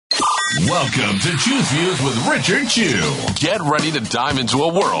Welcome to Choose Views with Richard Chew. Get ready to dive into a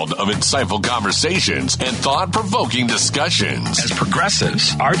world of insightful conversations and thought-provoking discussions. As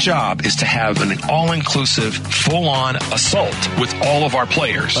progressives, our job is to have an all-inclusive, full-on assault with all of our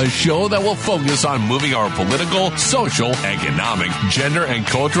players. A show that will focus on moving our political, social, economic, gender, and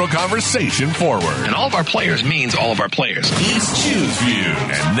cultural conversation forward. And all of our players means all of our players. It's Choose Views.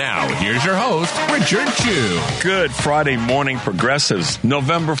 And now, here's your host, Richard Chew. Good Friday morning, progressives.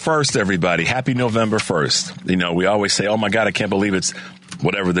 November 1st, everybody. Happy November 1st. You know, we always say, oh my God, I can't believe it's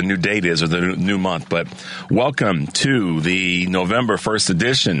whatever the new date is or the new month. But welcome to the November 1st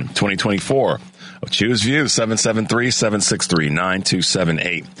edition, 2024 of Choose Views,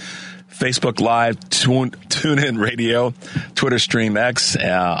 773-763-9278. Facebook Live, TuneIn Radio, Twitter Stream X,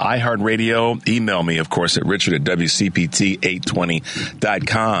 iHeartRadio. Email me, of course, at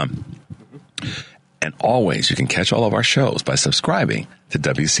richard@WCPT820.com. And always, you can catch all of our shows by subscribing to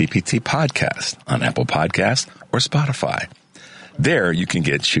WCPT Podcast on Apple Podcasts or Spotify. There, you can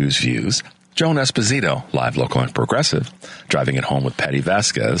get Choose Views, Joan Esposito, live, local, and progressive, Driving It Home with Patty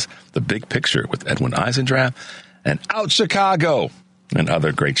Vasquez, The Big Picture with Edwin Eisendrath, and Out Chicago, and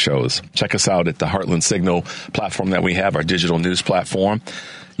other great shows. Check us out at the Heartland Signal platform that we have, our digital news platform.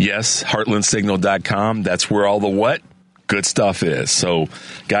 Yes, heartlandsignal.com. That's where all the what? Good stuff is. So,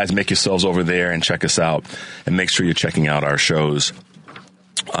 guys, make yourselves over there and check us out. And make sure you're checking out our shows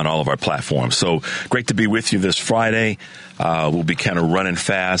on all of our platforms. So, great to be with you this Friday. We'll be kind of running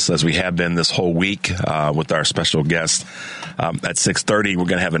fast as we have been this whole week with our special guest. At 6:30, we're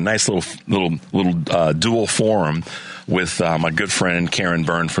going to have a nice little dual forum with my good friend Karen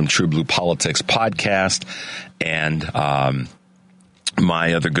Byrne from TruBlu Politics podcast and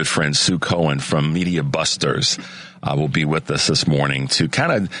my other good friend Sue Cowin from Media Busters. Will be with us this morning to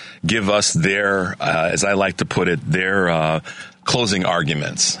kind of give us their, as I like to put it, their closing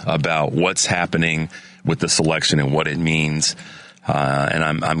arguments about what's happening with this election and what it means. And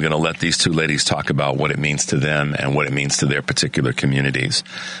I'm going to let these two ladies talk about what it means to them and what it means to their particular communities.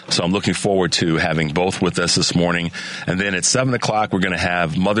 So I'm looking forward to having both with us this morning. And then at 7 o'clock, we're going to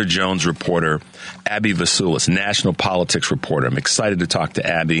have Mother Jones reporter Abby Vesoulis, national politics reporter. I'm excited to talk to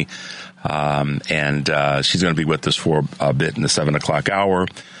Abby. And she's going to be with us for a bit in the 7 o'clock hour.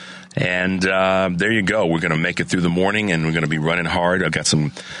 And there you go. We're going to make it through the morning, and we're going to be running hard. I've got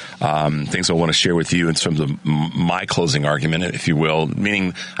some things I want to share with you in terms of my closing argument, if you will,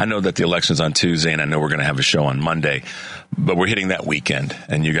 meaning I know that the election's on Tuesday, and I know we're going to have a show on Monday, but we're hitting that weekend,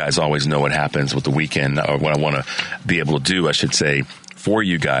 and you guys always know what happens with the weekend, or what I want to be able to do, I should say, for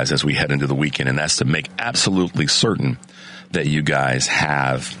you guys as we head into the weekend, and that's to make absolutely certain that you guys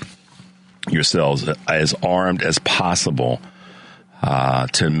have yourselves as armed as possible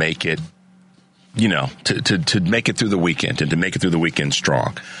to make it, to make it through the weekend and to make it through the weekend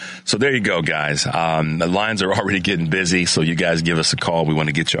strong. So there you go, guys. The lines are already getting busy, so you guys give us a call. We want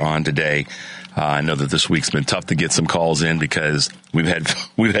to get you on today. I know that this week's been tough to get some calls in because we've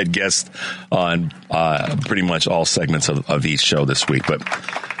had guests on pretty much all segments of each show this week. But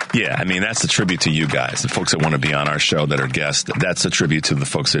yeah, I mean, that's a tribute to you guys, the folks that want to be on our show that are guests. That's a tribute to the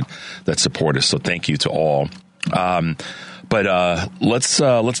folks that support us. So thank you to all. But let's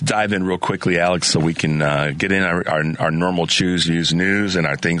dive in real quickly, Alex, so we can get in our normal Choose Views news and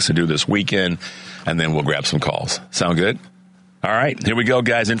our things to do this weekend, and then we'll grab some calls. Sound good? All right, here we go,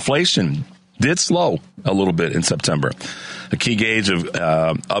 guys. Inflation did slow a little bit in September. A key gauge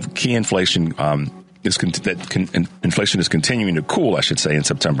of key inflation inflation is continuing to cool, I should say, in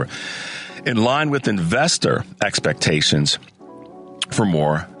September, in line with investor expectations for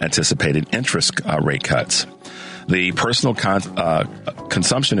more anticipated interest rate cuts. The personal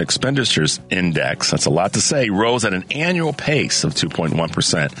consumption expenditures index, that's a lot to say, rose at an annual pace of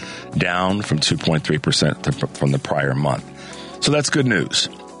 2.1%, down from 2.3% from the prior month. So that's good news.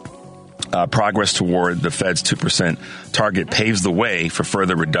 Progress toward the Fed's 2% target paves the way for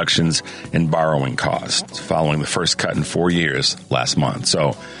further reductions in borrowing costs, following the first cut in 4 years last month.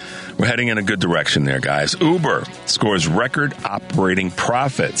 So we're heading in a good direction there, guys. Uber scores record operating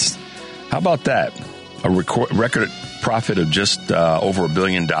profits. How about that? A record profit of just over $1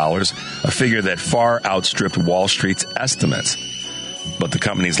 billion, a figure that far outstripped Wall Street's estimates. But the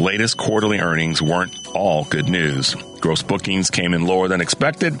company's latest quarterly earnings weren't all good news. Gross bookings came in lower than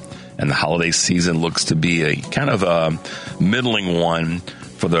expected, and the holiday season looks to be a kind of a middling one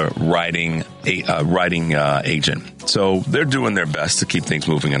for the riding agent. So they're doing their best to keep things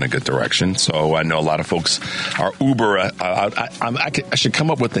moving in a good direction. So I know a lot of folks are Uber. I should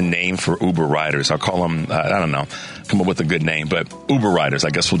come up with a name for Uber riders. I'll call them, I don't know, come up with a good name, but Uber riders, I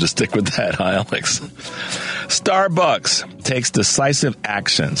guess we'll just stick with that, huh, Alex? Starbucks takes decisive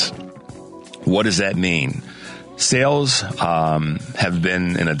actions What does that mean? Sales have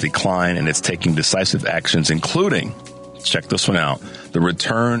been in a decline, and it's taking decisive actions, including, check this one out, the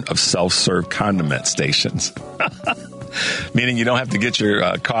return of self-serve condiment stations. Meaning you don't have to get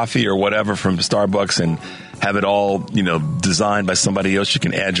your coffee or whatever from Starbucks and have it all, designed by somebody else. You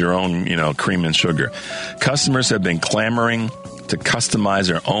can add your own, cream and sugar. Customers have been clamoring to customize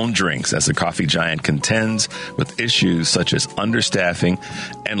their own drinks as the coffee giant contends with issues such as understaffing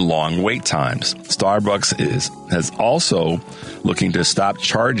and long wait times. Starbucks has also looking to stop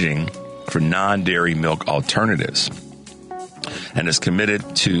charging for non-dairy milk alternatives and is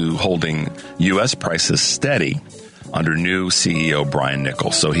committed to holding U.S. prices steady under new CEO Brian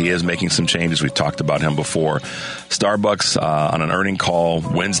Nichols. So he is making some changes. We've talked about him before. Starbucks, on an earnings call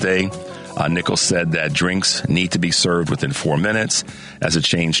Wednesday, Nichols said that drinks need to be served within 4 minutes as the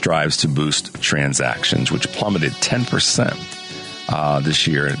chain strives to boost transactions, which plummeted 10% this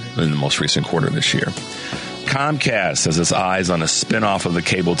year in the most recent quarter this year. Comcast has its eyes on a spinoff of the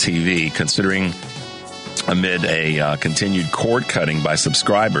cable TV, considering amid a continued cord cutting by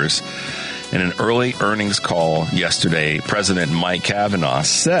subscribers. In an early earnings call yesterday, President Mike Kavanaugh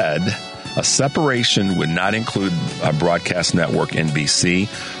said a separation would not include a broadcast network NBC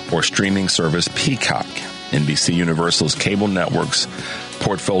or streaming service Peacock. NBC Universal's cable networks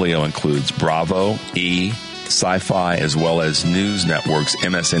portfolio includes Bravo, E!, Sci-Fi, as well as news networks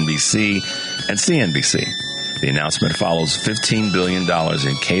MSNBC and CNBC. The announcement follows $15 billion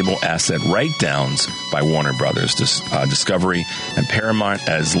in cable asset write-downs by Warner Brothers, Discovery, and Paramount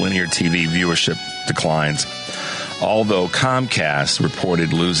as linear TV viewership declines, although Comcast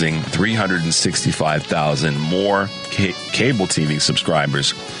reported losing 365,000 more cable TV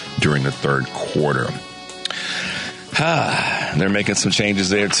subscribers during the third quarter. They're making some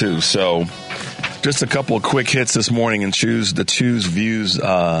changes there, too. So just a couple of quick hits this morning in the Choose Views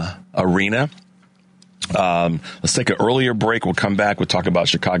arena. Let's take an earlier break. We'll come back. We'll talk about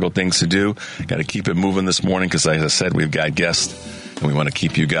Chicago things to do. Got to keep it moving this morning because, as I said, we've got guests and we want to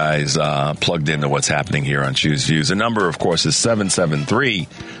keep you guys plugged into what's happening here on Choose Views. The number, of course, is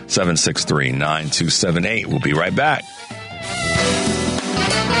 773-763-9278. We'll be right back.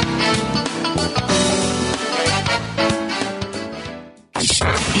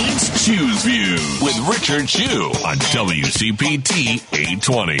 It's Choose Views with Richard Chew on WCPT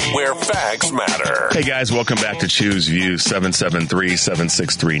 820, where facts matter. Hey guys, welcome back to Choose Views,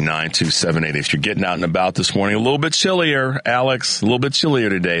 773-763-9278. If you're getting out and about this morning, a little bit chillier, Alex, a little bit chillier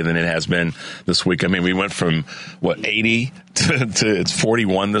today than it has been this week. I mean, we went from 80 to it's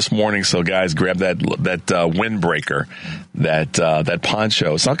 41 this morning. So guys, grab that windbreaker, that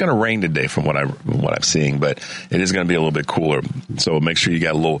poncho. It's not going to rain today from what I'm seeing, but it is going to be a little bit cooler. So make sure you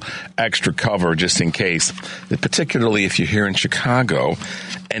got a little extra cover just in case, particularly if you're here in Chicago.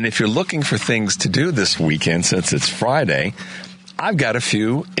 And if you're looking for things to do this weekend, since it's Friday, I've got a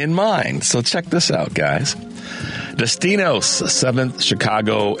few in mind. So check this out, guys. Destinos 7th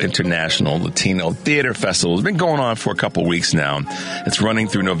Chicago International Latino Theater Festival has been going on for a couple weeks now. It's running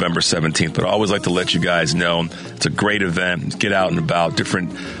through November 17th, but I always like to let you guys know it's a great event. Get out and about.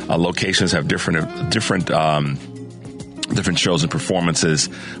 Different locations have different shows and performances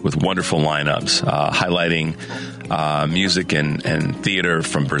with wonderful lineups, highlighting music and theater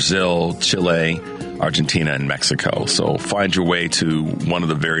from Brazil, Chile, Argentina, and Mexico. So find your way to one of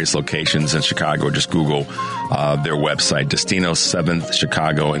the various locations in Chicago. Just Google their website, Destinos 7th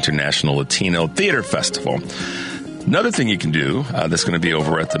Chicago International Latino Theater Festival. Another thing you can do that's going to be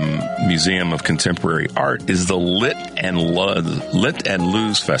over at the Museum of Contemporary Art is the Lit and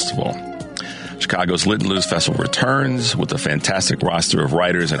Lose Festival. Chicago's Lit and Lose Festival returns with a fantastic roster of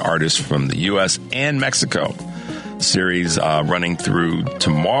writers and artists from the U.S. and Mexico. Series running through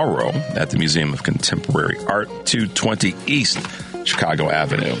tomorrow at the Museum of Contemporary Art, 220 East Chicago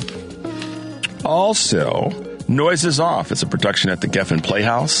Avenue. Also, Noise is Off. It's a production at the Geffen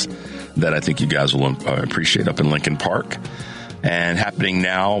Playhouse that I think you guys will appreciate up in Lincoln Park, and happening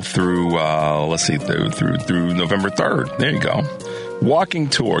now through through November 3rd. There you go. Walking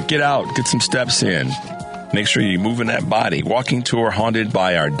tour. Get out. Get some steps in. Make sure you're moving that body. Walking tour haunted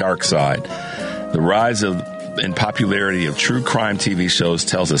by our dark side. The rise in popularity of true crime TV shows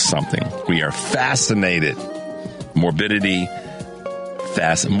tells us something. We are fascinated. Morbidly,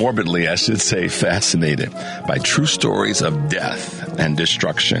 I should say, fascinated by true stories of death and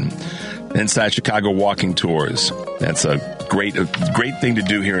destruction. Inside Chicago Walking Tours. That's a great thing to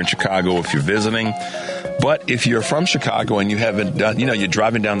do here in Chicago if you're visiting. But if you're from Chicago and you haven't done, you're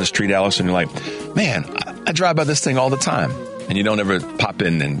driving down the street, Alice, and you're like, man, I drive by this thing all the time. And you don't ever pop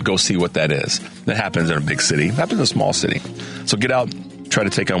in and go see what that is. That happens in a big city. It happens in a small city. So get out try to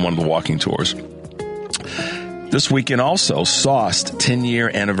take on one of the walking tours. This weekend also, Sauced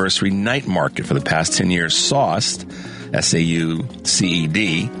 10-year anniversary night market. For the past 10 years, Sauced,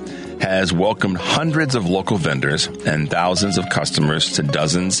 S-A-U-C-E-D, has welcomed hundreds of local vendors and thousands of customers to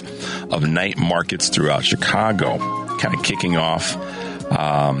dozens of night markets throughout Chicago, kind of kicking off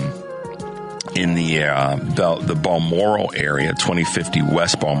in the Balmoral area, 2050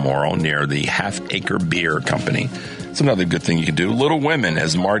 West Balmoral, near the Half Acre Beer Company. It's another good thing you can do. Little Women,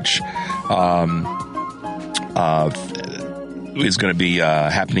 as March is going to be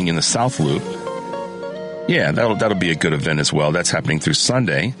happening in the South Loop. Yeah, that'll be a good event as well. That's happening through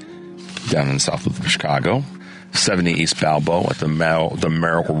Sunday down in the South Loop of Chicago, 70 East Balboa at the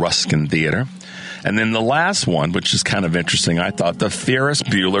Merrill Ruskin Theater. And then the last one, which is kind of interesting, I thought, the Ferris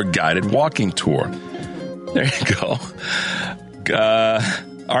Bueller Guided Walking Tour. There you go.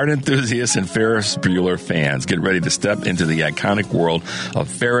 Art enthusiasts and Ferris Bueller fans, get ready to step into the iconic world of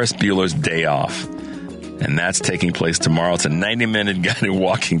Ferris Bueller's Day Off. And that's taking place tomorrow. It's a 90-minute guided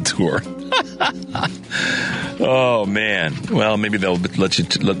walking tour. Oh, man. Well, maybe they'll let you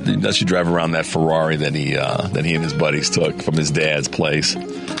drive around that Ferrari that he and his buddies took from his dad's place.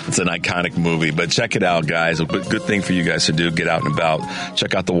 It's an iconic movie, but check it out, guys. A good thing for you guys to do. Get out and about.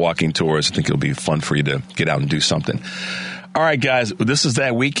 Check out the walking tours. I think it'll be fun for you to get out and do something. All right, guys. This is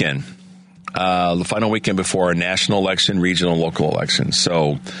that weekend. The final weekend before our national election, regional, local elections.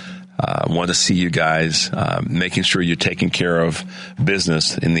 So I want to see you guys making sure you're taking care of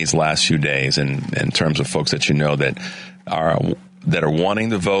business in these last few days, and in terms of folks that you know that are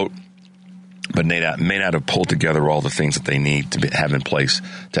wanting to vote, but may not have pulled together all the things that they need to have in place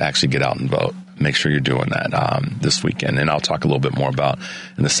to actually get out and vote. Make sure you're doing that this weekend. And I'll talk a little bit more about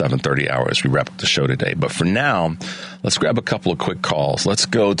in the 7:30 hour as we wrap up the show today. But for now, let's grab a couple of quick calls. Let's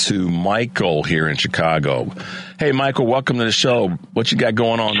go to Michael here in Chicago. Hey, Michael, welcome to the show. What you got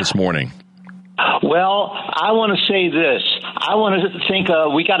going on this morning? Well, I want to say this. I want to think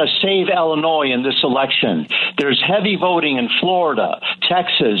we got to save Illinois in this election. There's heavy voting in Florida,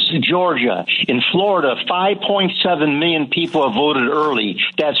 Texas, Georgia. In Florida, 5.7 million people have voted early.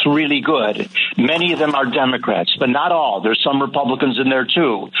 That's really good. Many of them are Democrats, but not all. There's some Republicans in there,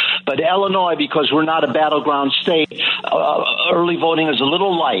 too. But Illinois, because we're not a battleground state, early voting is a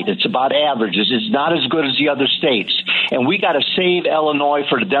little light. It's about averages. It's not as good as the other states. And we got to save Illinois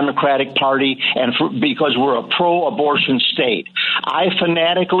for the Democratic Party and because we're a pro-abortion state. I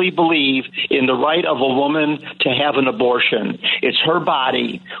fanatically believe in the right of a woman to have an abortion. It's her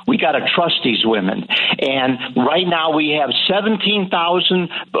body. We got to trust these women. And right now we have 17,000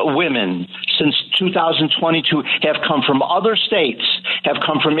 women since 2022 have come from other states, have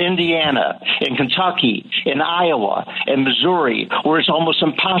come from Indiana and Kentucky and Iowa and Missouri, where it's almost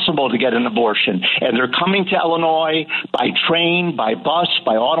impossible to get an abortion. And they're coming to Illinois by train, by bus,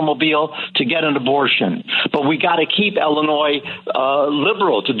 by automobile to get an abortion. But we got to keep Illinois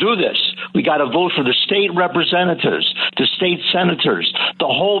liberal to do this. We got to vote for the state representatives, the state senators, the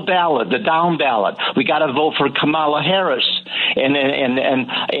whole ballot, the down ballot. We got to vote for Kamala Harris and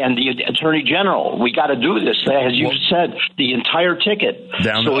the Attorney General. We got to do this, as you said, the entire ticket.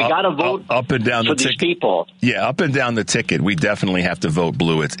 So we got to vote up and down for the these people. Yeah, up and down the ticket. We definitely have to vote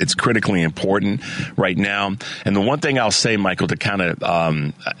blue. It's critically important right now. And the one thing I'll say, Michael, to kind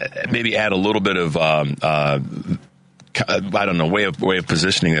of maybe add a little bit of I don't know, way of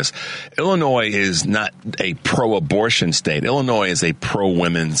positioning this. Illinois is not a pro-abortion state. Illinois is a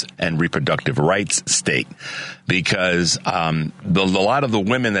pro-women's and reproductive rights state, because a lot of the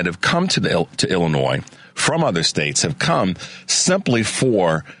women that have come to Illinois from other states have come simply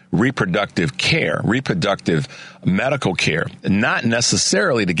for reproductive care, reproductive medical care, not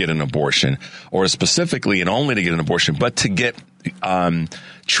necessarily to get an abortion or specifically and only to get an abortion, but to get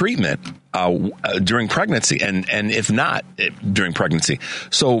treatment during pregnancy and if not during pregnancy.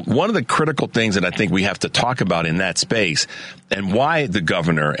 So one of the critical things that I think we have to talk about in that space, and why the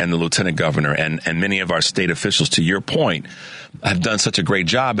governor and the lieutenant governor and many of our state officials, to your point, have done such a great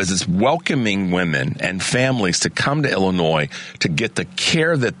job, is it's welcoming women and families to come to Illinois to get the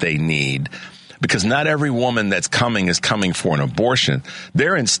care that they need. Because not every woman that's coming is coming for an abortion.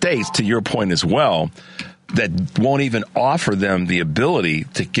 They're in states, to your point as well, that won't even offer them the ability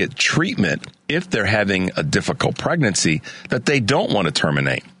to get treatment if they're having a difficult pregnancy that they don't want to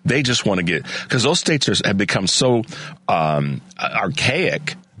terminate. They just want to get, because those states have become so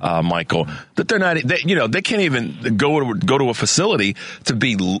archaic, Michael, that they're not, they can't even go to a facility to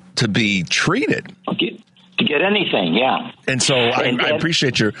be treated. Okay. to get anything. Yeah. And so I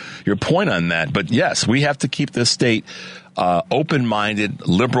appreciate your point on that. But yes, we have to keep this state open-minded,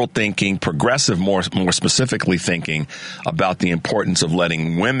 liberal thinking, progressive, more specifically thinking about the importance of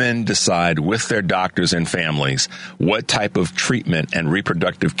letting women decide with their doctors and families what type of treatment and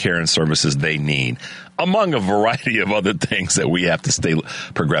reproductive care and services they need, among a variety of other things that we have to stay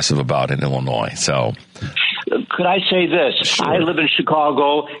progressive about in Illinois. So, could I say this? Sure. I live in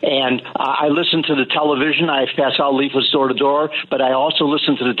Chicago, and I listen to the television. I pass out leaflets door to door, but I also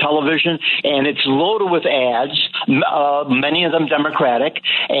listen to the television, and it's loaded with ads, many of them Democratic,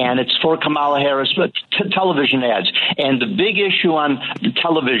 and it's for Kamala Harris, but television ads. And the big issue on the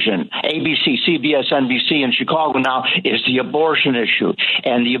television, ABC, CBS, NBC in Chicago now, is the abortion issue.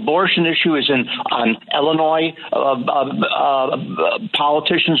 And the abortion issue is on Illinois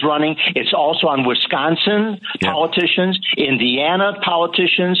politicians running. It's also on Wisconsin politicians, Indiana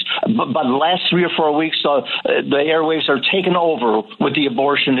politicians, but the last 3 or 4 weeks, the airwaves are taken over with the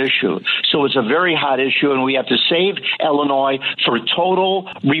abortion issue. So it's a very hot issue, and we have to save Illinois for total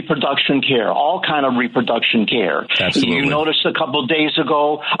reproduction care, all kind of reproduction care. Absolutely. You noticed a couple of days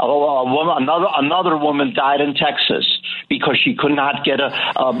ago, another woman died in Texas because she could not get an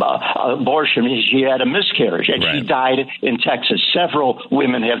abortion. She had a miscarriage, and she died in Texas. Several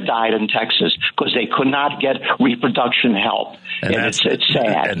women have died in Texas because they could not get reproduction help. And it's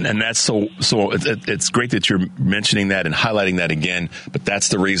sad. And that's so it's great that you're mentioning that and highlighting that again, but that's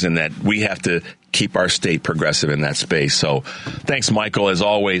the reason that we have to keep our state progressive in that space. So thanks, Michael, as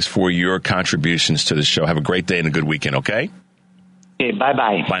always, for your contributions to the show. Have a great day and a good weekend, okay? Okay,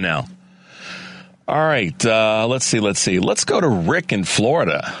 bye-bye. Bye now. All right, let's see. Let's go to Rick in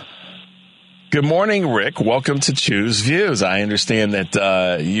Florida. Good morning, Rick. Welcome to Choose Views. I understand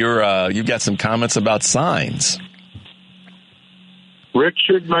that you've got some comments about signs.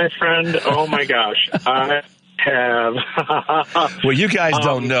 Richard, my friend, oh my gosh, I have. Well, you guys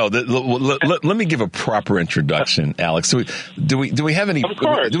don't know. Let me give a proper introduction, Alex. Do we have any? Of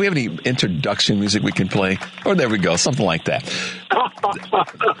course. Do we have any introduction music we can play? Oh, there we go, something like that.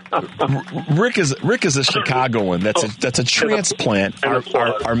 Rick is a Chicagoan. That's a transplant.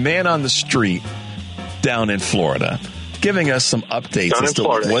 Our man on the street down in Florida, giving us some updates as to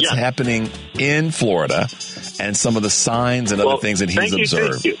what's happening in Florida and some of the signs and other things that he's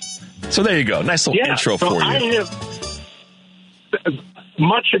observed. Thank you. So there you go. Nice little intro for you. I have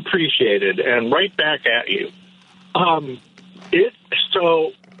much appreciated, and right back at you.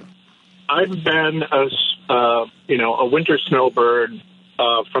 So I've been a winter snowbird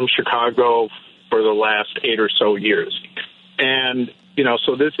from Chicago for the last 8 or so years, and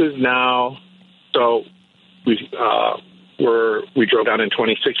so this is now. So we drove down in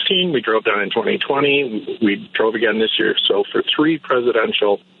 2016. We drove down in 2020. We drove again this year. So for 3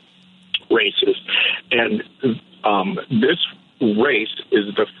 presidential races, and this race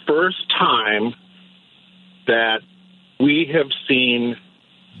is the first time that we have seen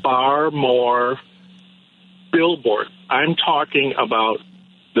far more billboards. I'm talking about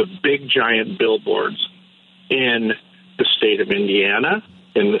the big giant billboards in the state of Indiana,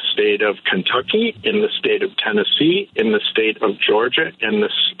 in the state of Kentucky, in the state of Tennessee, in the state of Georgia, and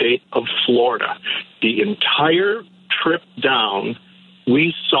the state of Florida. The entire trip down,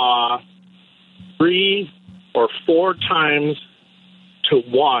 we saw 3 or 4 times to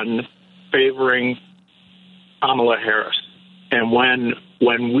 1 favoring Kamala Harris. And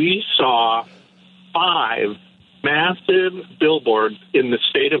when we saw 5 massive billboards in the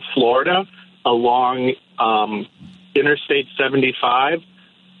state of Florida along Interstate 75,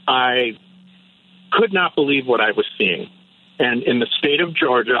 I could not believe what I was seeing. And in the state of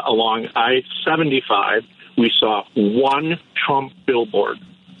Georgia along I-75, we saw 1 Trump billboard.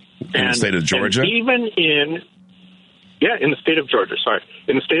 In the state of Georgia? In the state of Georgia,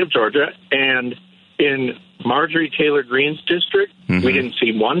 In the state of Georgia, and in Marjorie Taylor Greene's district, we didn't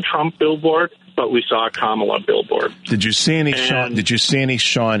see 1 Trump billboard, but we saw a Kamala billboard. Did you see any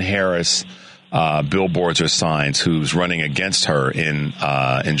Sean Harris billboards or signs who's running against her in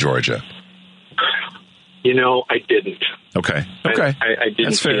Georgia? I didn't. Okay. I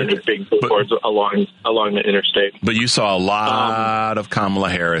didn't see any big billboards along the interstate. But you saw a lot of Kamala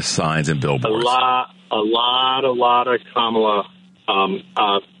Harris signs and billboards. A lot of Kamala,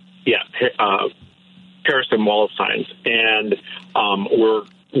 Harris and wall signs. And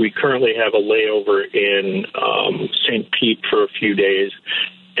we currently have a layover in St. Pete for a few days,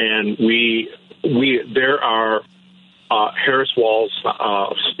 and there are Harris Walls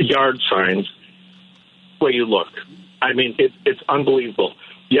yard signs where you look. I mean, it's unbelievable.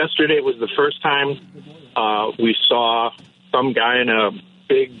 Yesterday was the first time we saw some guy in a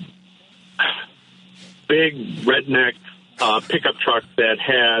big big redneck pickup truck that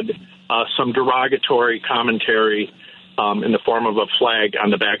had some derogatory commentary in the form of a flag on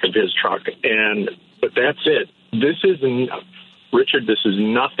the back of his truck. But that's it. Richard, this is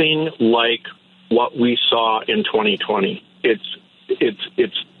nothing like what we saw in 2020.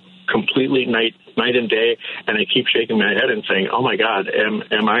 It's completely night and day, and I keep shaking my head and saying, "Oh my God,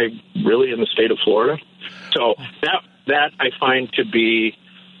 am I really in the state of Florida?" So that I find to be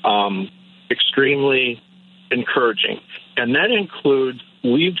extremely encouraging, and that includes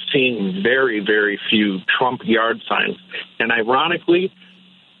we've seen very, very few Trump yard signs, and ironically,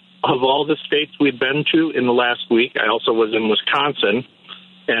 of all the states we've been to in the last week, I also was in Wisconsin,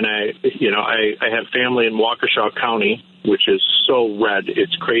 and I have family in Waukesha County, which is so red,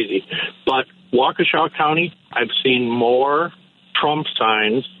 it's crazy. But Waukesha County, I've seen more Trump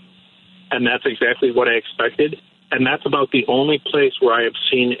signs, and that's exactly what I expected. And that's about the only place where I have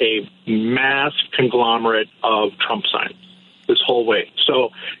seen a mass conglomerate of Trump signs this whole way.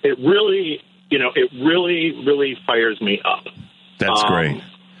 So it really, really fires me up. That's great.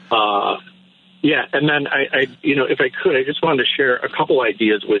 Yeah, and then I if I could, I just wanted to share a couple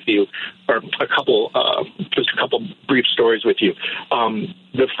ideas with you, or just a couple brief stories with you.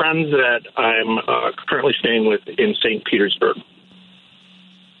 The friends that I'm currently staying with in St. Petersburg,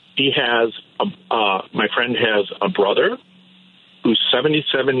 my friend has a brother who's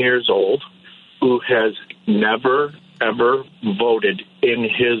 77 years old, who has never, ever voted in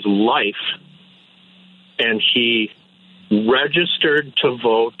his life, and he registered to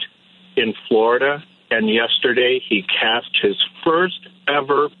vote in Florida, and yesterday he cast his first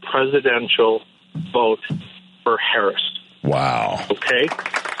ever presidential vote for Harris. Wow. Okay.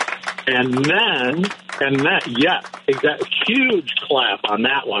 And then, exactly, huge clap on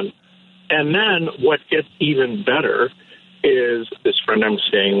that one. And then what gets even better is this friend I'm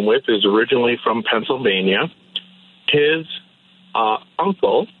staying with is originally from Pennsylvania. His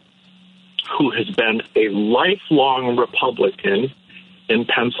uncle, who has been a lifelong Republican in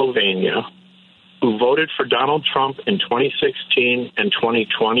Pennsylvania, who voted for Donald Trump in 2016 and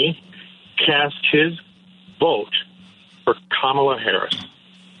 2020, cast his vote for Kamala Harris.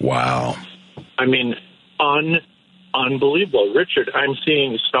 Wow. I mean, unbelievable. Richard, I'm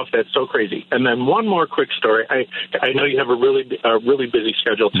seeing stuff that's so crazy. And then one more quick story. I know you have a really busy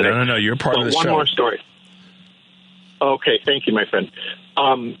schedule today. No, you're part of the show. One more story. Okay, thank you, my friend.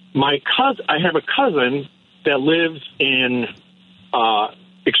 I have a cousin that lives in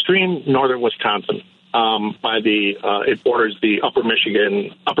extreme northern Wisconsin. It borders the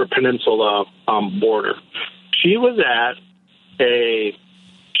Upper Peninsula border. She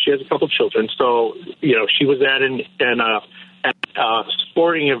has a couple children, so she was at a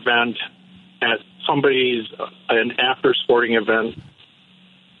sporting event at an after sporting event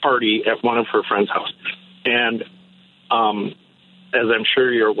party at one of her friend's house, and as I'm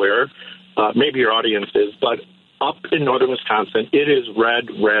sure you're aware, maybe your audience is, but up in northern Wisconsin, it is red.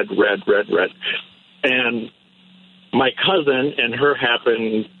 And my cousin and her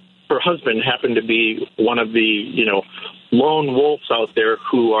husband happened to be one of the, lone wolves out there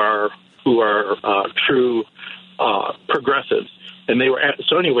who are true progressives. And they were at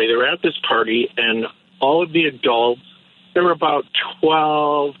this party, and all of the adults, there were about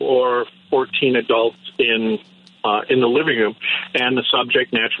 12 or 14 adults in the living room, and the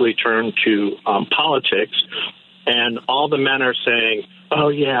subject naturally turned to politics. And all the men are saying, "Oh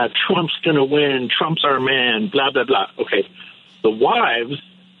yeah, Trump's going to win. Trump's our man." Blah blah blah. Okay, the wives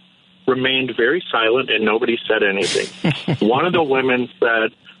remained very silent, and nobody said anything. One of the women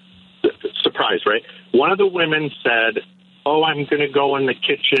said, "Surprise, right?" One of the women said, "Oh, I'm going to go in the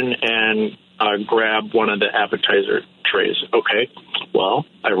kitchen and grab one of the appetizer trays." Okay. Well,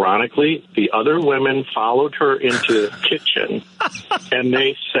 ironically, the other women followed her into the kitchen, and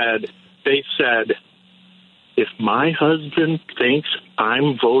they said, "If my husband thinks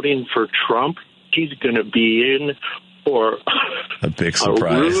I'm voting for Trump, he's going to be in for a big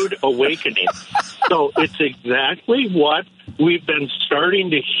surprise, a rude awakening." So it's exactly what we've been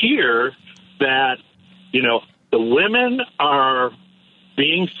starting to hear, that, the women are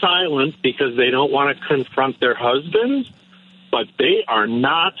being silent because they don't want to confront their husbands, but they are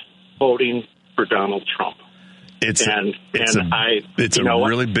not voting for Donald Trump. It's a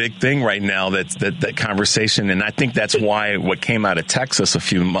really big thing right now, that conversation, and I think that's why what came out of Texas a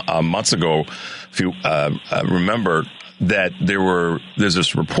few months ago, if you remember, that there's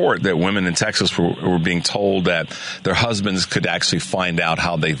this report that women in Texas were being told that their husbands could actually find out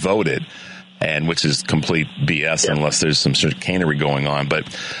how they voted. and which is complete BS unless there's some chicanery going on. But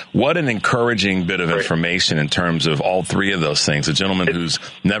what an encouraging bit of information in terms of all three of those things. A gentleman who's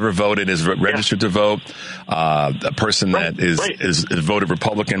never voted is registered to vote. A person that is voted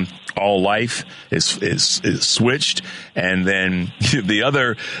Republican all life is switched, and then the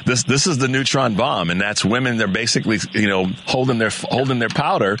other. This is the neutron bomb, and that's women. They're basically holding their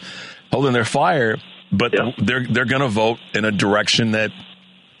powder, holding their fire, but they're going to vote in a direction that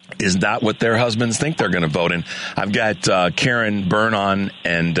is not what their husbands think they're going to vote in. I've got Karen Byrne on,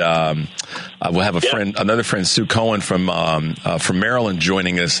 and we'll have another friend, Sue Cowin from Maryland,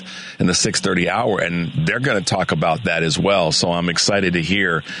 joining us in the 6:30 hour, and they're going to talk about that as well. So I'm excited to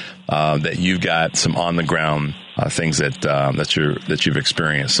hear that you've got some on the ground things that you've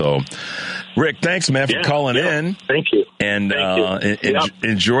experienced. So, Rick, thanks, man, for calling in. Thank you. And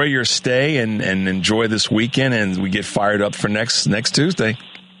enjoy your stay and enjoy this weekend, and we get fired up for next Tuesday.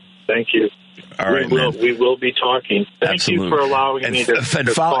 Thank you. All right, we will be talking. Thank you for allowing me to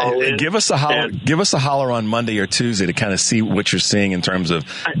call in. Give us a holler on Monday or Tuesday to kind of see what you're seeing in terms of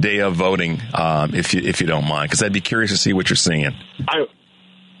day of voting, if you don't mind, because I'd be curious to see what you're seeing. I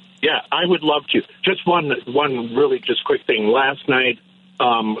would love to. Just one really just quick thing. Last night,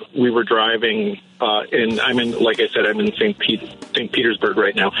 we were driving, and I'm in St. Petersburg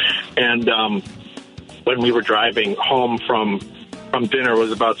right now, and when we were driving home from dinner, it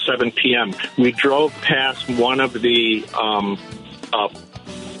was about 7 p.m. We drove past one of the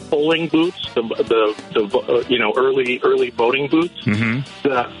polling booths, the early voting booths. Mm-hmm.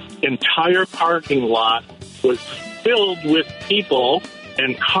 The entire parking lot was filled with people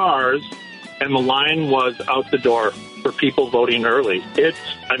and cars, and the line was out the door for people voting early.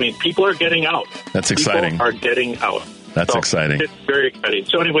 People are getting out. That's exciting. People are getting out. That's exciting. It's very exciting.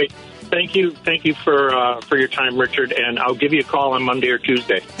 So anyway, thank you for your time, Richard, and I'll give you a call on Monday or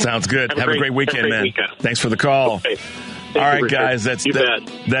Tuesday. Sounds good. Have a great weekend, man. Thanks for the call. Okay. All right, guys, that's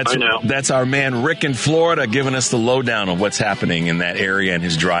our man Rick in Florida giving us the lowdown on what's happening in that area and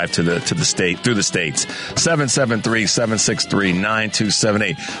his drive through the states.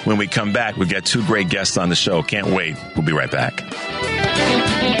 773-763-9278. When we come back, we've got two great guests on the show. Can't wait. We'll be right back.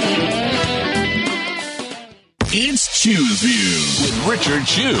 It's Choose Views with Richard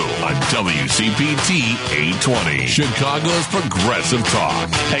Chew on WCPT 820, Chicago's Progressive Talk.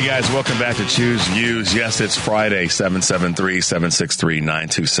 Hey, guys, welcome back to Choose Views. Yes, it's Friday,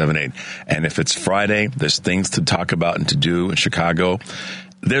 773-763-9278. And if it's Friday, there's things to talk about and to do in Chicago.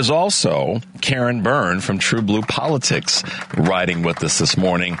 There's also Karen Byrne from TruBlu Politics riding with us this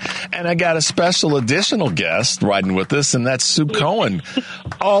morning. And I got a special additional guest riding with us, and that's Sue Cowin,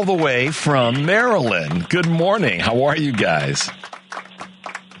 all the way from Maryland. Good morning. How are you guys?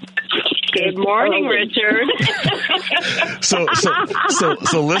 Good morning, Richard. So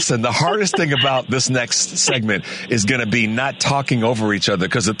listen, the hardest thing about this next segment is going to be not talking over each other,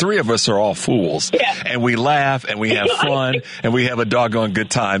 because the three of us are all fools, and we laugh and we have fun and we have a doggone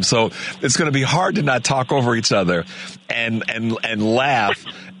good time. So it's going to be hard to not talk over each other and laugh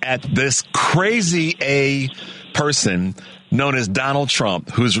at this crazy A person known as Donald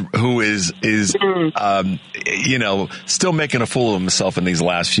Trump, who is still making a fool of himself in these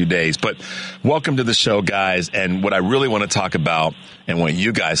last few days. But welcome to the show, guys. And what I really want to talk about, and want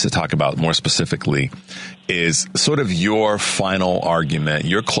you guys to talk about more specifically, is sort of your final argument,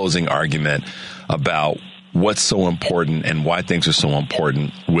 your closing argument about what's so important and why things are so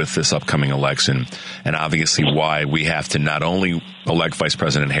important with this upcoming election, and obviously why we have to not only elect Vice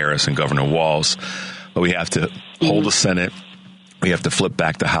President Harris and Governor Walz, but we have to hold the Senate. We have to flip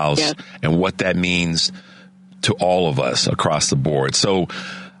back the House, and what that means to all of us across the board. So,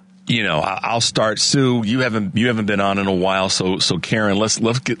 I'll start. Sue, you haven't been on in a while, so Karen, let's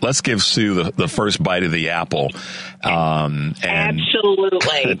give Sue the first bite of the apple,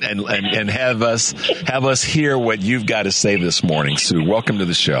 absolutely, and have us hear what you've got to say this morning. Sue, welcome to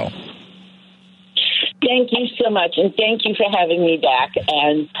the show. Thank you so much, and thank you for having me back.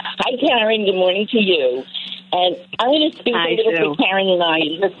 And hi, Karen. Good morning to you. And I'm going to speak a little to Karen and I.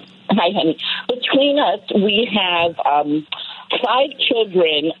 Hi, honey. Between us, we have 5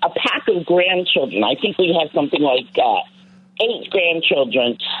 children, a pack of grandchildren. I think we have something like 8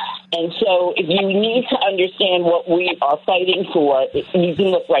 grandchildren. And so if you need to understand what we are fighting for, you can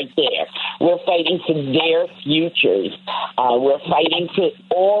look right there. We're fighting for their futures. We're fighting for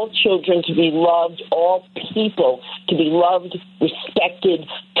all children to be loved, all people to be loved, respected,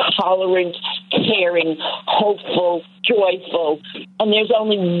 tolerant, caring, hopeful, joyful. And there's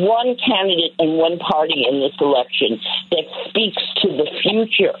only one candidate and one party in this election that speaks to the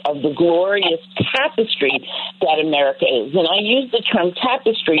future of the glorious tapestry that America is. And I use the term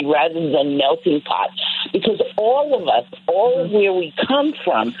tapestry rather than melting pot because all of us, all of where we come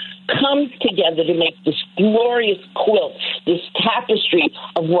from, comes together to make this glorious quilt, this tapestry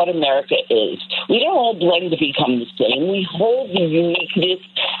of what America is. We don't all blend to become the same. We hold the uniqueness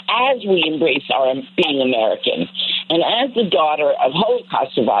as we embrace our being American. And as the daughter of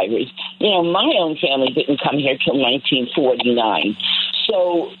Holocaust survivors, my own family didn't come here till 1949.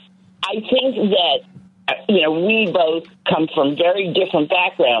 So I think that we both come from very different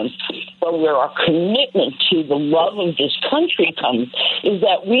backgrounds, but where our commitment to the love of this country comes is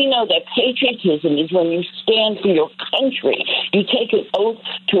that we know that patriotism is when you stand for your country. You take an oath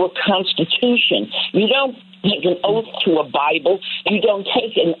to a constitution. You don't take an oath to a Bible. You don't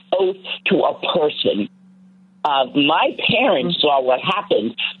take an oath to a person. My parents saw what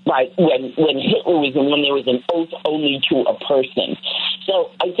happened when Hitler was and when there was an oath only to a person. So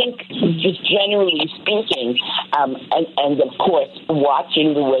I think just generally speaking, and of course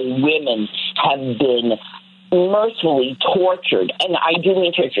watching the way women have been mercifully tortured, and I do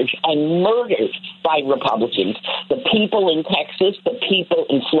mean tortured, and murdered by Republicans. The people in Texas, the people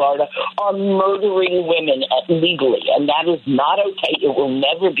in Florida are murdering women legally, and that is not okay. It will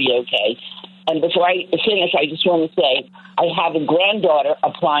never be okay. And before I finish, I just want to say I have a granddaughter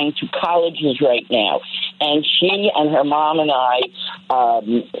applying to colleges right now. And she and her mom and I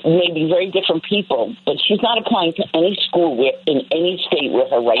may be very different people, but she's not applying to any school in any state where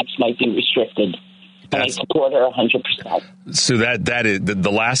her rights might be restricted. And I support her 100%. So that is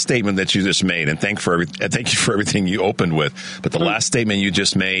the last statement that you just made, and thank you for everything you opened with. But the last statement you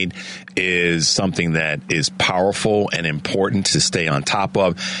just made is something that is powerful and important to stay on top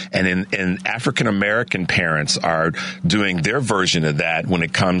of. And African American parents are doing their version of that when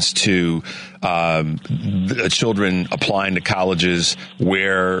it comes to children applying to colleges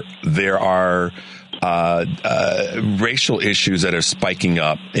where there are racial issues that are spiking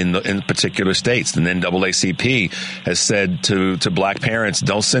up in particular states. And then NAACP has said to black parents,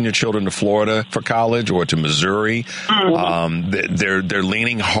 don't send your children to Florida for college or to Missouri. They're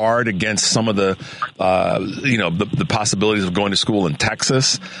leaning hard against some of the possibilities of going to school in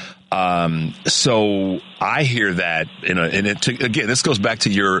Texas. So I hear that, again, this goes back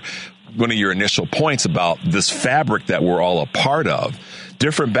to one of your initial points about this fabric that we're all a part of.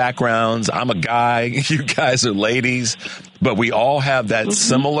 Different backgrounds. I'm a guy. You guys are ladies. But we all have that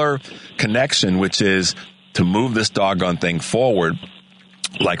similar connection, which is to move this doggone thing forward.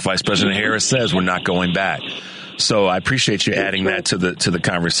 Like Vice President Harris says, we're not going back. So I appreciate you adding that to the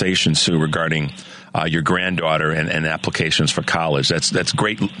conversation, Sue, regarding your granddaughter and applications for college. That's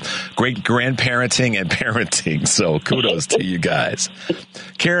great grandparenting and parenting. So kudos to you guys.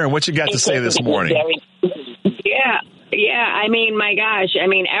 Karen, what you got to say this morning? Yeah, I mean, my gosh,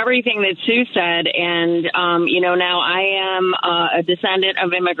 everything that Sue said, and, now I am a descendant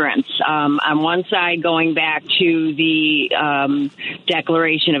of immigrants. On one side, going back to the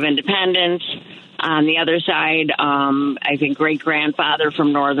Declaration of Independence. On the other side, I think great-grandfather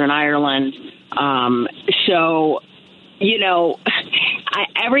from Northern Ireland.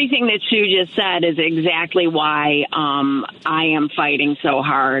 Everything that Sue just said is exactly why I am fighting so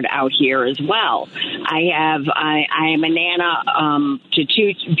hard out here as well. I am a nana to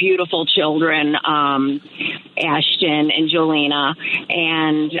two beautiful children, Ashton and Jolena,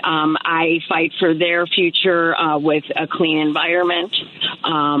 and I fight for their future with a clean environment.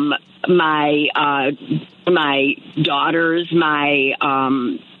 My daughters, my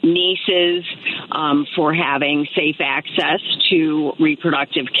nieces, for having safe access to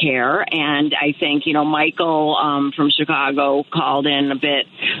reproductive care. And I think, Michael from Chicago called in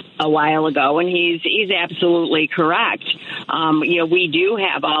a while ago, and he's absolutely correct. We do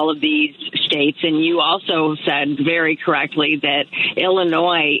have all of these states, and you also said very correctly that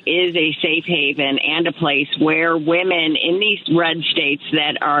Illinois is a safe haven and a place where women in these red states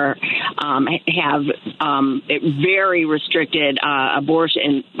that have very restricted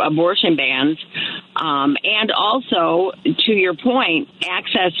abortion bans, and also, to your point,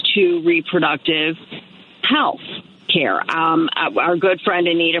 access to reproductive health care. Our good friend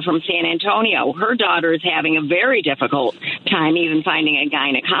Anita from San Antonio, her daughter is having a very difficult time even finding a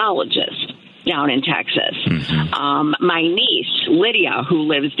gynecologist. down in Texas. My niece, Lydia, who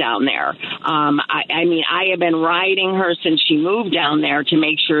lives down there, I have been riding her since she moved down there to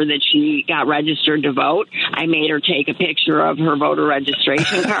make sure that she got registered to vote. I made her take a picture of her voter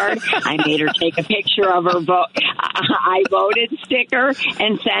registration card. I made her take a picture of her I voted sticker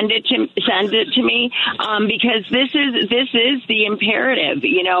and send it to me, because this is the imperative.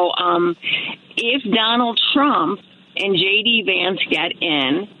 If Donald Trump and J.D. Vance get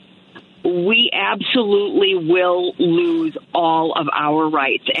in, we absolutely will lose all of our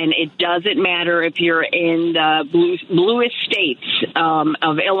rights. And it doesn't matter if you're in the bluest states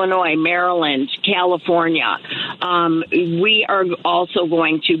of Illinois, Maryland, California. We are also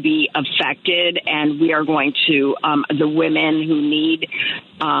going to be affected, and we are going to, the women who need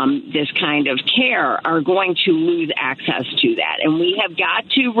this kind of care are going to lose access to that. And we have got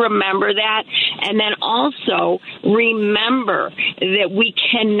to remember that. And then also remember that we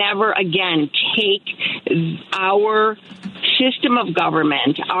can never again take our system of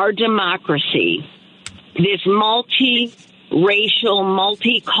government, our democracy, this multiracial,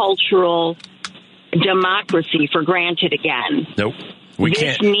 multicultural democracy for granted again. Nope.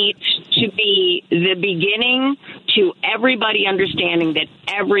 This needs to be the beginning to everybody understanding that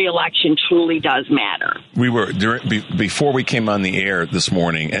every election truly does matter. We were, before we came on the air this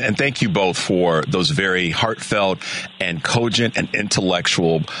morning, and thank you both for those very heartfelt and cogent and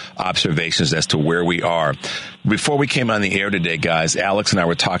intellectual observations as to where we are. Before we came on the air today, guys, Alex and I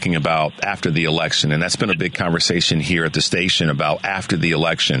were talking about after the election, and that's been a big conversation here at the station about after the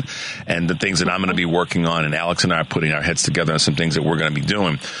election and the things that I'm going to be working on, and Alex and I are putting our heads together on some things that we're going to be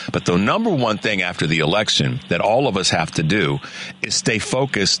doing. But the number one thing after the election that all of us have to do is stay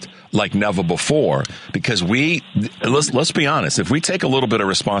focused like never before, because let's be honest, if we take a little bit of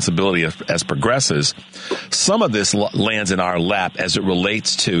responsibility as progressives, some of this lands in our lap as it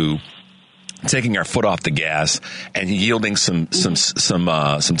relates to taking our foot off the gas and yielding some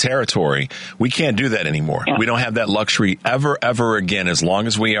territory. We can't do that anymore. Yeah. We don't have that luxury ever again as long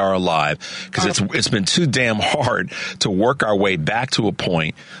as we are alive, because it's been too damn hard to work our way back to a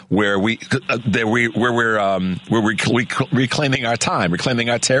point where we're reclaiming our time,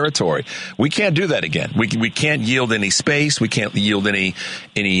 reclaiming our territory. We can't do that again. We can't yield any space. We can't yield any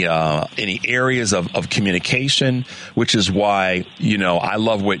areas of communication, which is why, I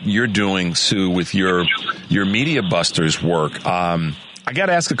love what you're doing, Sue, with your Media Busters work. I got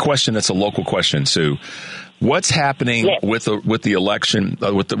to ask a question that's a local question, Sue. What's happening with the election,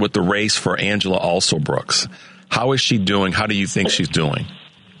 with the race for Angela Alsobrooks? How is she doing? How do you think she's doing?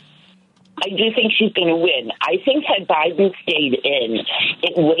 I do think she's going to win. I think had Biden stayed in,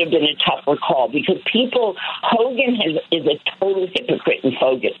 it would have been a tougher call, because Hogan is a total hypocrite and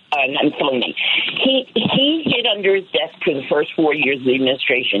phony. He hid under his desk for the first 4 years of the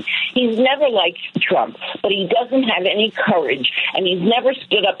administration. He's never liked Trump, but he doesn't have any courage, and he's never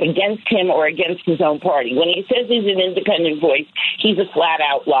stood up against him or against his own party. When he says he's an independent voice, he's a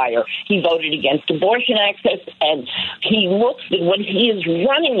flat-out liar. He voted against abortion access, and he looks at what he is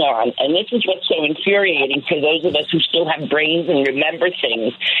running on, and this is what's so infuriating for those of us who still have brains and remember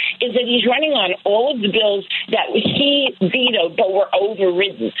things, is that he's running on all of the bills that he vetoed but were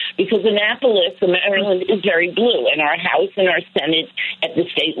overridden, because Annapolis, Maryland, is very blue, and our House and our Senate at the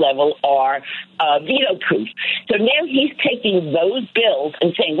state level are veto-proof. So now he's taking those bills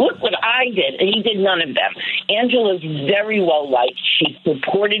and saying, look what I did, and he did none of them. Angela's very well liked. She's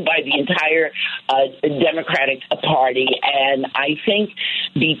supported by the entire Democratic Party, and I think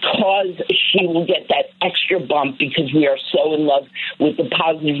because she will get that extra bump because we are so in love with the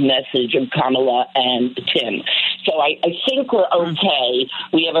positive message of Kamala and Tim. So I think we're okay.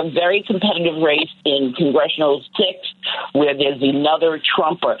 We have a very competitive race in Congressional 6 where there's another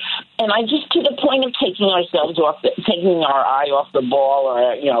Trumper. And I just, to the point of taking our eye off the ball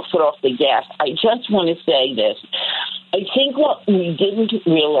or, foot off the gas, I just want to say this. I think what we didn't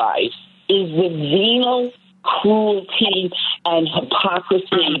realize is the venal cruelty and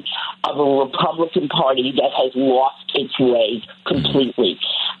hypocrisy of a Republican Party that has lost its way completely.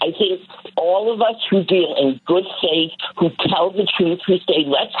 I think all of us who deal in good faith, who tell the truth, who say,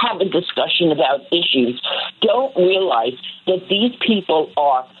 let's have a discussion about issues, don't realize that these people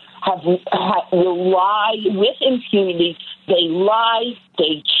will lie with impunity. They lie,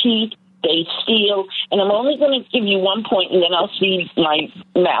 they cheat, they steal. And I'm only going to give you one point, and then I'll see my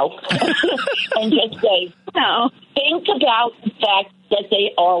mouth and just say, no. Think about the fact that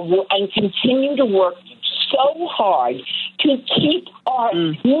they are and continue to work so hard to keep our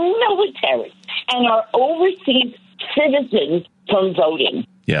military and our overseas citizens from voting.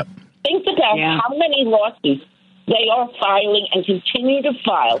 Yep. Think about how many lawsuits They are filing and continue to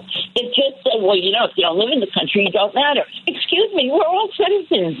file. They just say, well, you know, if you don't live in the country, you don't matter. Excuse me, we're all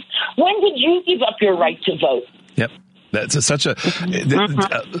citizens. When did you give up your right to vote? Yep. That's such a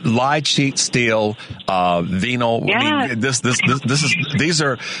lie, cheat, steal, venal. Yeah. I mean,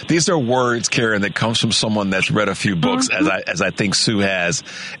 these are words, Karen, that comes from someone that's read a few books, as I think Sue has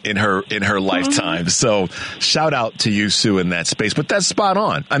in her lifetime. So shout out to you, Sue, in that space. But that's spot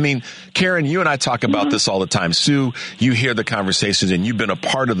on. I mean, Karen, you and I talk about this all the time. Sue, you hear the conversations, and you've been a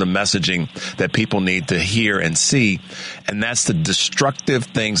part of the messaging that people need to hear and see, and that's the destructive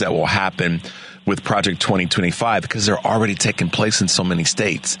things that will happen with Project 2025, because they're already taking place in so many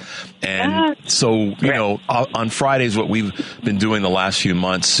states. And so, you know, on Fridays, what we've been doing the last few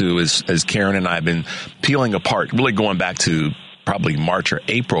months, Sue, is as Karen and I have been peeling apart, really going back to probably March or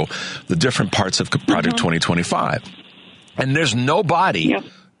April, the different parts of Project 2025. And there's nobody...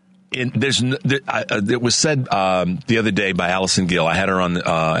 it was said the other day by Allison Gill. I had her on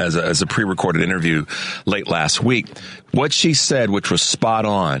as a pre-recorded interview late last week. What she said, which was spot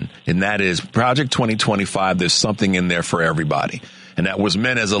on, and that is Project 2025. There's something in there for everybody, and that was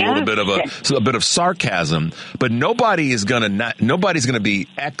meant as a little bit of a bit of sarcasm. But nobody's gonna be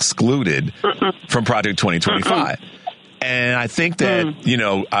excluded from Project 2025. And I think that, you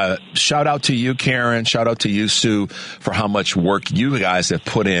know, shout out to you, Karen, shout out to you, Sue, for how much work you guys have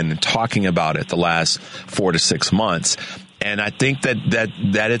put in talking about it the last 4 to 6 months. And I think that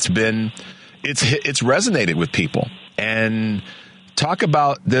it's resonated with people. And talk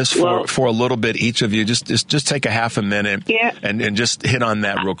about this for a little bit, each of you. Just take a half a minute and just hit on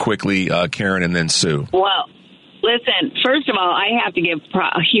that real quickly, Karen, and then Sue. Well, listen, first of all, I have to give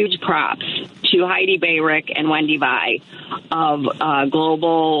huge props to Heidi Bayrick and Wendy Vai of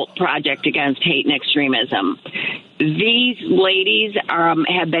Global Project Against Hate and Extremism. These ladies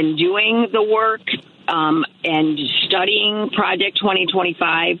have been doing the work and studying Project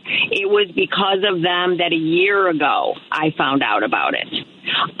 2025. It was because of them that a year ago I found out about it.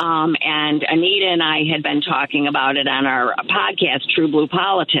 And Anita and I had been talking about it on our podcast, TruBlu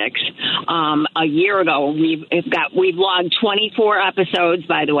Politics, a year ago. We've logged 24 episodes,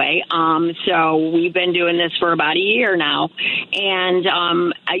 by the way. So we've been doing this for about a year now. And,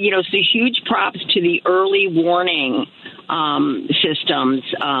 you know, so huge props to the early warning systems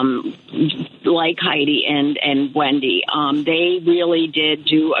like Heidi and Wendy. They really did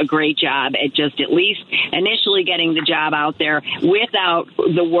do a great job at just at least initially getting the job out there. Without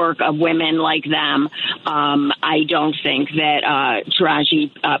the work of women like them, I don't think that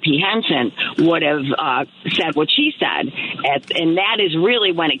Taraji P. Henson would have said what she said. And that is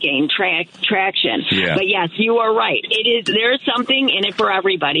really when it gained traction. Yeah. But yes, you are right. There's something in it for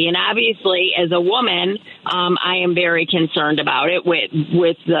everybody. And obviously, as a woman, I am very concerned about it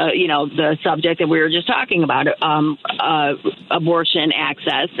with the subject that we were just talking about, abortion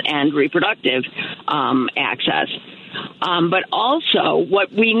access and reproductive access. But also,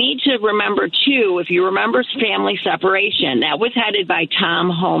 what we need to remember, too, if you remember family separation, that was headed by Tom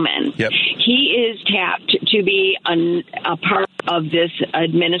Homan. Yep. He is tapped to be a part of this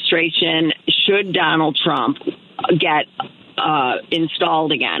administration should Donald Trump get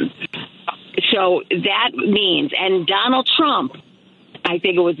installed again. So that means, and Donald Trump, I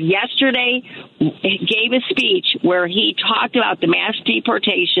think it was yesterday, gave a speech where he talked about the mass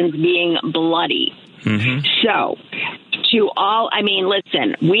deportations being bloody. Mm-hmm. So, to all, I mean,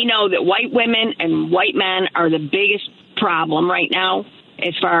 listen, we know that white women and white men are the biggest problem right now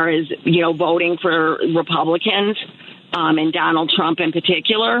as far as, you know, voting for Republicans, and Donald Trump in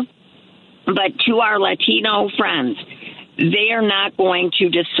particular. But to our Latino friends, they are not going to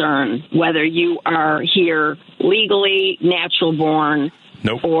discern whether you are here legally, natural born,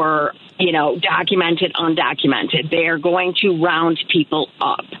 or, you know, documented, undocumented. They are going to round people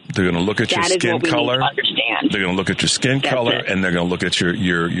up. They're going to look at your skin color. They're going to look at your skin color, and they're going to look at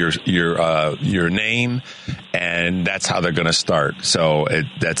your name, and that's how they're going to start. So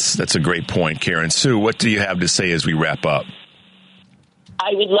that's a great point, Karen. Sue, what do you have to say as we wrap up?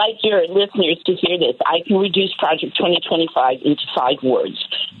 I would like your listeners to hear this. I can reduce Project 2025 into 5 words.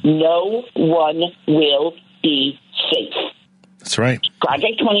 No one will be safe. That's right.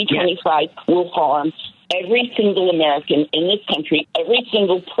 Project 2025 will harm every single American in this country, every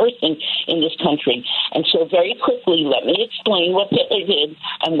single person in this country. And so very quickly, let me explain what Hitler did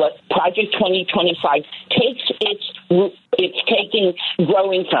and what Project 2025 takes its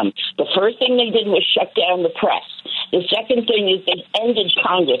growing from. The first thing they did was shut down the press. The second thing is they ended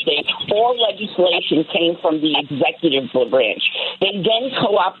Congress. All legislation came from the executive branch. They then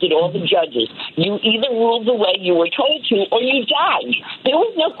co-opted all the judges. You either ruled the way you were told to or you died. There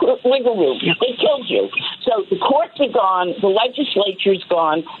was no wiggle room. They killed you. So the courts are gone. The legislature's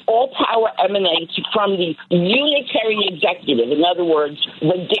gone. All power emanates from the unitary executive, in other words,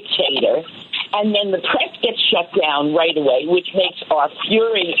 the dictator. And then the press gets shut down right away, which makes our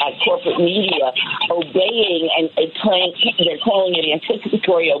fury at corporate media obeying and they're calling it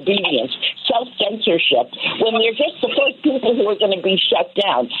anticipatory obedience, self-censorship, when they're just the first people who are going to be shut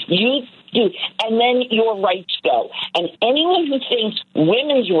down. You do. And then your rights go. And anyone who thinks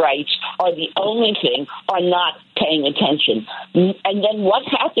women's rights are the only thing are not paying attention. And then what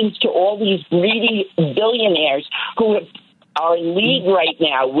happens to all these greedy billionaires who are in league right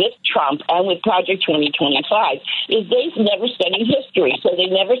now with Trump and with Project 2025 is they've never studied history. So they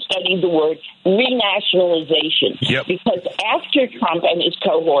never studied the word renationalization. Yep. Because after Trump and his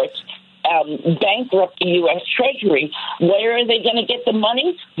cohorts bankrupt the U.S. Treasury, where are they going to get the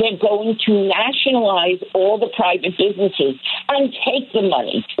money? They're going to nationalize all the private businesses and take the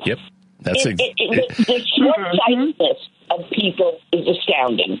money. Yep. That's the short-sightedness of people is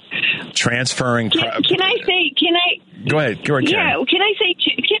astounding. Transferring. Can I? Go ahead, Karen. Yeah, can I say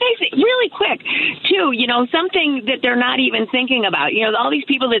really quick, too, something that they're not even thinking about. All these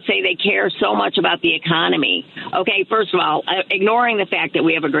people that say they care so much about the economy. Okay, first of all, ignoring the fact that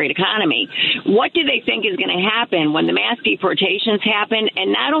we have a great economy, what do they think is going to happen when the mass deportations happen?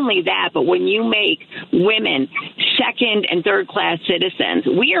 And not only that, but when you make women second and third class citizens,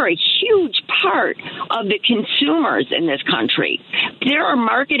 we are a huge part of the consumers in this country. There are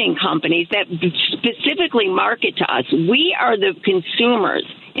marketing companies that specifically market to us. We are the consumers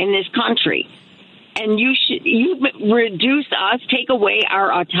in this country. And you reduce us, take away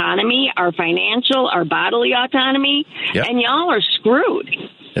our autonomy, our financial, our bodily autonomy, and y'all are screwed.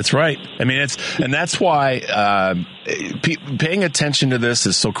 That's right. I mean, that's why paying attention to this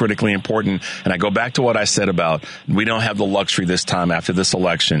is so critically important. And I go back to what I said about we don't have the luxury this time after this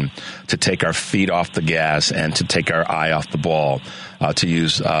election to take our feet off the gas and to take our eye off the ball, to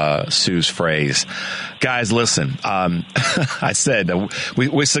use Sue's phrase. Guys, listen, I said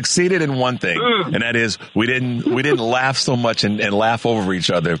we succeeded in one thing, and that is we didn't laugh so much and laugh over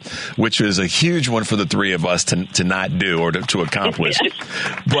each other, which is a huge one for the three of us to not do or to accomplish.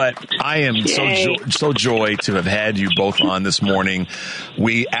 But I am so joyed to have had you both on this morning.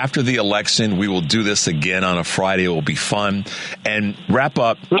 After the election, we will do this again on a Friday. It will be fun. And wrap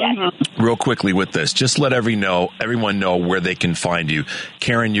up real quickly with this. Just let everyone know where they can find you.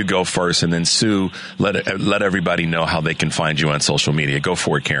 Karen, you go first, and then Sue, let everybody know how they can find you on social media. Go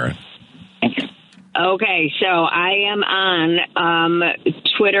for it, Karen. Okay, so I am on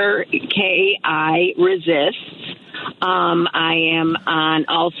Twitter, KI Resists. I am on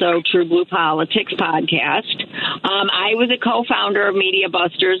also TruBlu Politics podcast. I was a co-founder of Media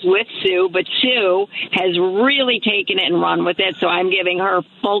Busters with Sue, but Sue has really taken it and run with it, so I'm giving her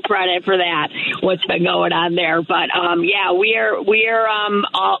full credit for that, what's been going on there. But, we're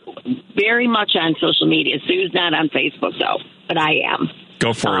all very much on social media. Sue's not on Facebook, though, but I am.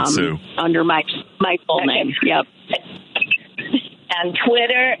 Go for it, Sue. Under my full name, yep. On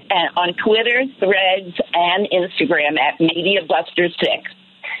Twitter, Threads, and Instagram at MediaBuster6.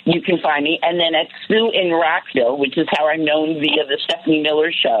 You can find me. And then at Sue in Rockville, which is how I'm known via the Stephanie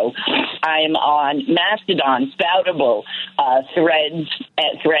Miller Show, I'm on Mastodon, Spoutable,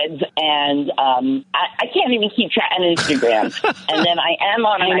 Threads, and I can't even keep track on Instagram. And then I am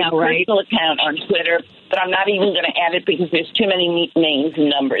on my personal account on Twitter, but I'm not even going to add it because there's too many names and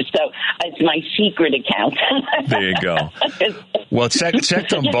numbers. So it's my secret account. There you go. Well, check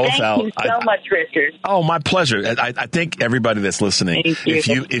them both out. Thank you so much, Richard. Oh, my pleasure. I think everybody that's listening,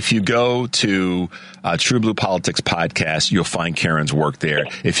 if you go to TruBlu Politics podcast, you'll find Karen's work there.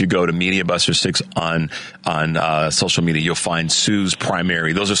 If you go to Media Buster 6 on social media, you'll find Sue's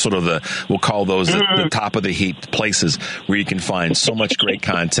primary. Those are sort of we'll call those the top of the heap places where you can find so much great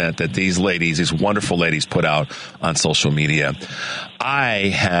content that these wonderful ladies put out on social media. I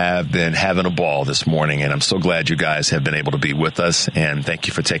have been having a ball this morning, and I'm so glad you guys have been able to be with us. And thank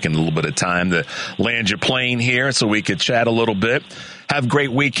you for taking a little bit of time to land your plane here so we could chat a little bit. Have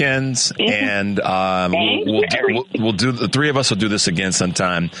great weekends, and we'll do. The three of us will do this again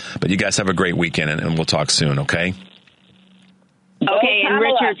sometime. But you guys have a great weekend, and we'll talk soon. Okay. Okay, and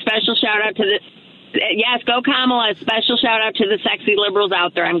Richard, special shout out to the. Yes, go Kamala. Special shout out to the sexy liberals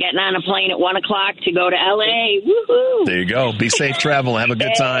out there. I'm getting on a plane at 1:00 to go to LA. Woohoo! There you go. Be safe traveling. Have a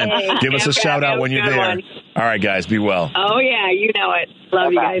good time. Give us a shout out when you're there. All right, guys, be well. Oh, yeah, you know it.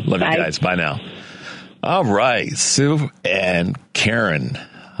 Love you guys. Love Bye. you guys. Bye now. All right, Sue and Karen.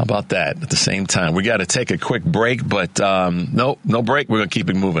 How about that at the same time? We got to take a quick break, but no break. We're going to keep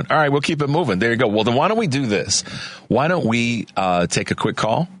it moving. All right, we'll keep it moving. There you go. Well, then why don't we do this? Why don't we take a quick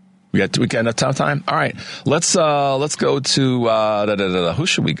call? We got enough time? All right. Let's go to who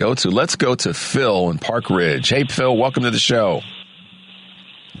should we go to? Let's go to Phil in Park Ridge. Hey, Phil, welcome to the show.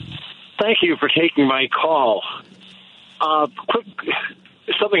 Thank you for taking my call. Quick,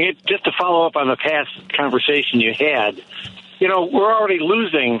 something just to follow up on the past conversation you had. You know, we're already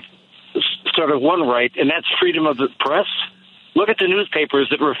losing sort of one right, and that's freedom of the press. Look at the newspapers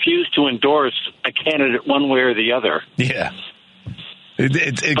that refuse to endorse a candidate one way or the other. Yeah.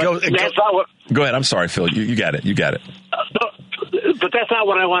 Go ahead. I'm sorry, Phil. You got it. But that's not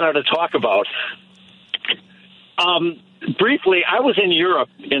what I wanted to talk about. Briefly, I was in Europe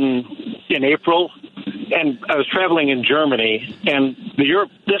in April, and I was traveling in Germany. And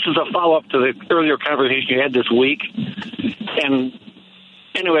this is a follow-up to the earlier conversation you had this week. And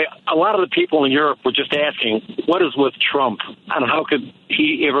anyway, a lot of the people in Europe were just asking, what is with Trump, and how could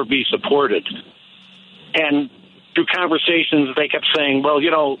he ever be supported? And through conversations, they kept saying, well,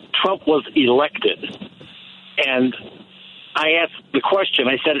 you know, Trump was elected. And I asked the question,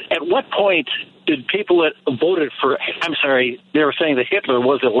 I said, at what point did people that voted for, they were saying that Hitler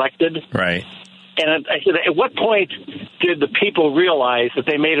was elected. Right. And I said, at what point did the people realize that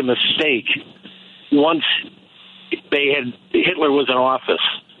they made a mistake once Hitler was in office?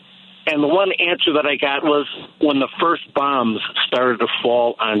 And the one answer that I got was when the first bombs started to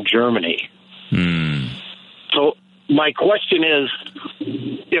fall on Germany. So my question is,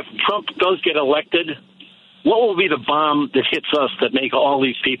 if Trump does get elected, what will be the bomb that hits us that make all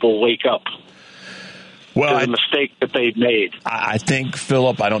these people wake up to the mistake that they've made? I think,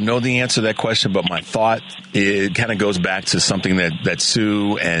 Philip, I don't know the answer to that question, but my thought, it kind of goes back to something that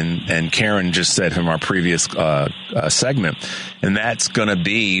Sue and Karen just said from our previous segment, and that's going to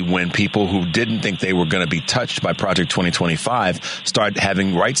be when people who didn't think they were going to be touched by Project 2025 start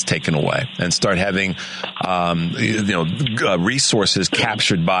having rights taken away and start having resources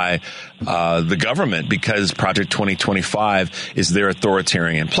captured by the government because Project 2025 is their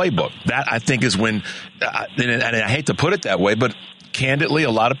authoritarian playbook. That, I think, is when, and I hate to put it that way, but candidly,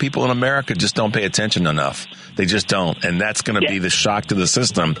 a lot of people in America just don't pay attention enough. They just don't. And that's going to be the shock to the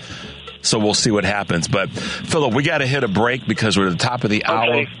system. So we'll see what happens. But, Philip, we got to hit a break because we're at the top of the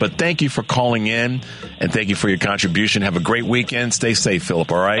hour. But thank you for calling in, and thank you for your contribution. Have a great weekend. Stay safe,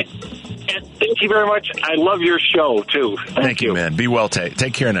 Philip, all right? And thank you very much. I love your show, too. Thank you, man. Be well.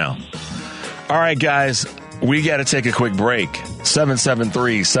 Take care now. All right, guys. We got to take a quick break.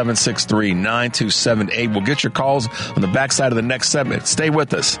 773-763-9278. We'll get your calls on the backside of the next segment. Stay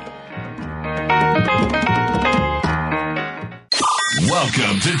with us.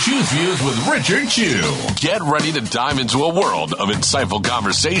 Welcome to Choose Views with Richard Chew. Get ready to dive into a world of insightful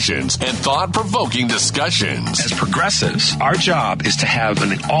conversations and thought-provoking discussions. As progressives, our job is to have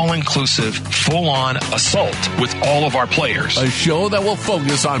an all-inclusive, full-on assault with all of our players. A show that will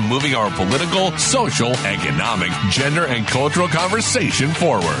focus on moving our political, social, economic, gender, and cultural conversation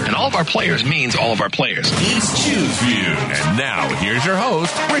forward. And all of our players means all of our players. It's Choose Views. And now, here's your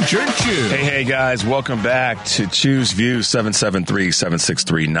host, Richard Chew. Hey, guys. Welcome back to Choose Views,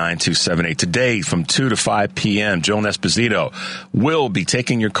 773-763-9278. Today, from 2 to 5 p.m., Joan Esposito will be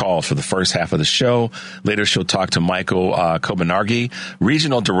taking your calls for the first half of the show. Later, she'll talk to Michael Kobenargi,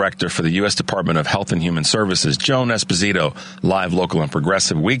 Regional Director for the U.S. Department of Health and Human Services. Joan Esposito, live, local, and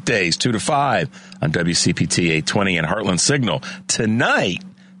progressive, weekdays 2 to 5 on WCPT 820 and Heartland Signal. Tonight,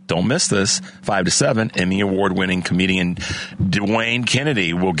 don't miss this, 5 to 7, Emmy Award-winning comedian Dwayne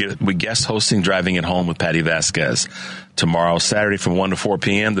Kennedy will be guest hosting Driving It Home with Patty Vasquez. Tomorrow, Saturday, from 1 to 4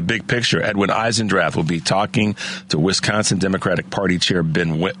 p.m., The Big Picture, Edwin Eisendrath will be talking to Wisconsin Democratic Party Chair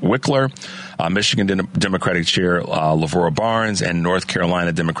Ben Wickler, Michigan Democratic Chair Lavora Barnes, and North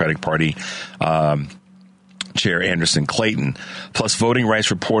Carolina Democratic Party Chair Anderson Clayton, plus voting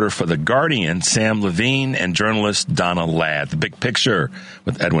rights reporter for The Guardian, Sam Levine, and journalist Donna Ladd. The Big Picture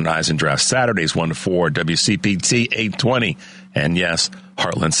with Edwin Eisendrath, Saturdays 1 to 4, WCPT 820, and yes,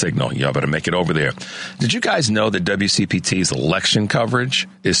 Heartland Signal. Y'all better make it over there. Did you guys know that WCPT's election coverage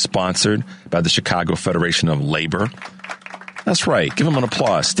is sponsored by the Chicago Federation of Labor? That's right. Give them an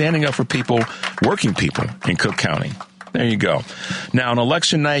applause. Standing up for people, working people in Cook County. There you go. Now, on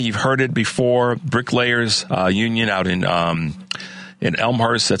election night, you've heard it before. Bricklayers Union out in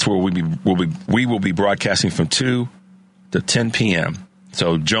Elmhurst. That's where we will be broadcasting from 2 to 10 p.m.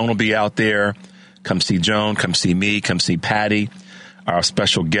 So Joan will be out there. Come see Joan. Come see me. Come see Patty. Our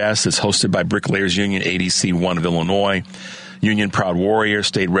special guest is hosted by Bricklayers Union ADC 1 of Illinois, Union Proud Warrior,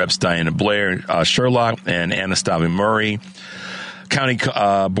 State Reps Diana Blair, Sherlock, and Anastasia Murray, County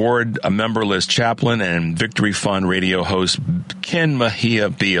Board member Liz Chaplin, and Victory Fund radio host Ken Mejia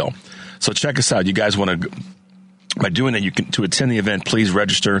Beal. So check us out. You guys want to, by doing that, you can, to attend the event, please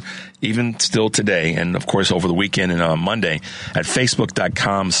register even still today. And of course, over the weekend and on Monday at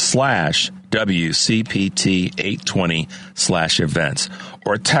facebook.com/WCPT820/events,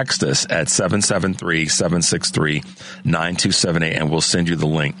 or text us at 773-763-9278 and we'll send you the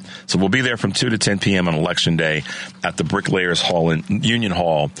link. So we'll be there from 2 to 10 p.m. on Election Day at the Bricklayers Hall in Union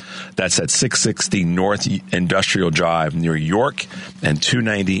Hall. That's at 660 North Industrial Drive near York and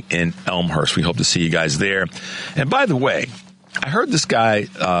 290 in Elmhurst. We hope to see you guys there. And by the way, I heard this guy,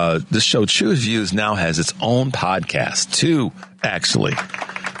 this show, Choose Views, now has its own podcast, two, actually.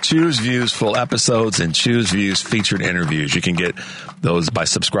 Choose Views full episodes and Choose Views featured interviews. You can get those by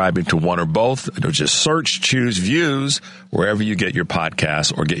subscribing to one or both. Or just search Choose Views wherever you get your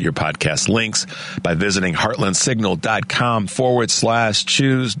podcasts, or get your podcast links by visiting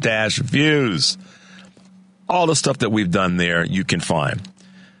heartlandsignal.com/choose-views. All the stuff that we've done there, you can find.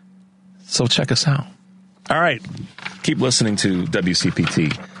 So check us out. All right. Keep listening to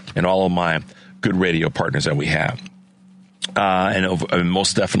WCPT and all of my good radio partners that we have. And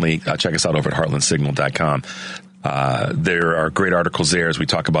most definitely check us out over at heartlandsignal.com. There are great articles there, as we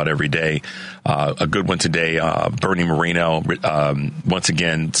talk about every day. A good one today, Bernie Moreno, once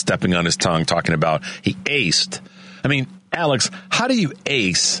again, stepping on his tongue, talking about he aced. I mean, Alex, how do you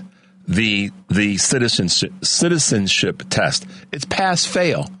ace the citizenship test? It's pass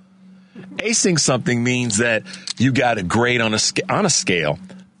fail. Acing something means that you got a grade on a scale.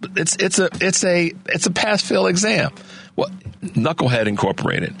 It's a pass fail exam. Well, Knucklehead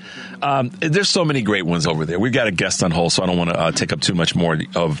Incorporated. There's so many great ones over there. We've got a guest on hold, so I don't want to take up too much more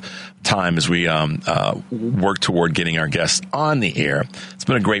of time as we work toward getting our guests on the air. It's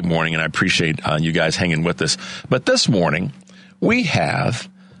been a great morning, and I appreciate you guys hanging with us. But this morning, we have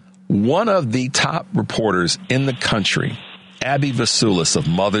one of the top reporters in the country, Abby Vesoulis of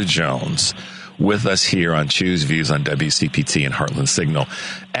Mother Jones, with us here on Choose Views on WCPT and Heartland Signal.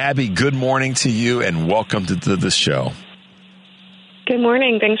 Abby, good morning to you and welcome to the show. Good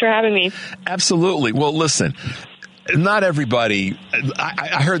morning. Thanks for having me. Absolutely. Well, listen, not everybody,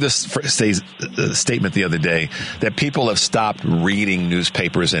 I heard this statement the other day that people have stopped reading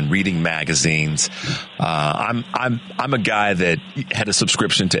newspapers and reading magazines. I'm a guy that had a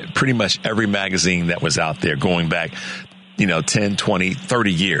subscription to pretty much every magazine that was out there going back 10, 20,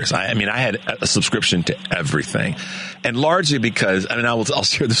 30 years. I had a subscription to everything. And largely because, I'll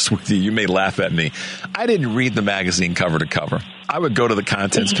share this with you. You may laugh at me. I didn't read the magazine cover to cover. I would go to the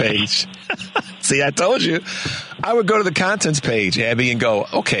contents page. See, I told you. I would go to the contents page, Abby, and go,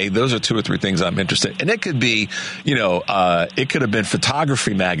 okay, those are 2 or 3 things I'm interested in. And it could be, it could have been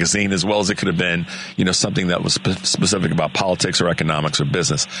photography magazine as well as it could have been, something that was specific about politics or economics or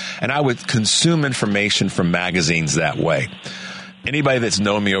business. And I would consume information from magazines that way. Anybody that's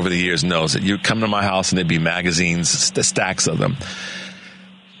known me over the years knows that you come to my house and there'd be magazines, stacks of them.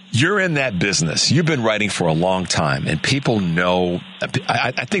 You're in that business. You've been writing for a long time, and people know.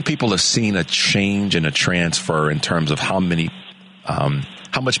 I think people have seen a change and a transfer in terms of how much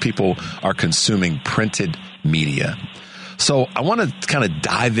people are consuming printed media. So I want to kind of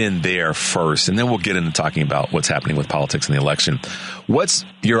dive in there first, and then we'll get into talking about what's happening with politics and the election. What's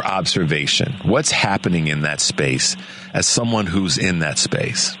your observation? What's happening in that space as someone who's in that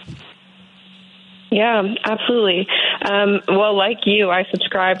space? Yeah, absolutely. Well, like you, I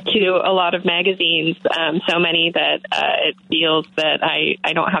subscribe to a lot of magazines, so many that it feels that I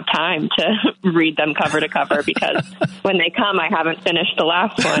don't have time to read them cover to cover because when they come, I haven't finished the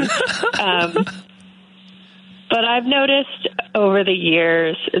last one. But I've noticed over the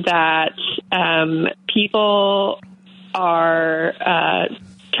years that people are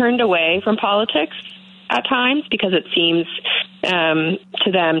turned away from politics at times because it seems to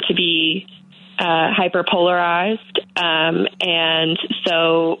them to be hyper-polarized. And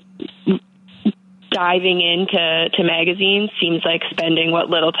so diving into magazines seems like spending what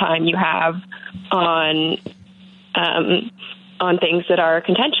little time you have on things that are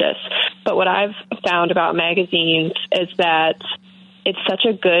contentious. But what I've found about magazines is that it's such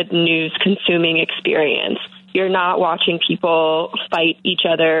a good news consuming experience. You're not watching people fight each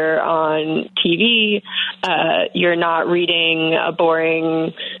other on TV. You're not reading a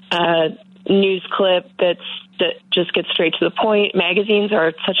boring news clip that just gets straight to the point. Magazines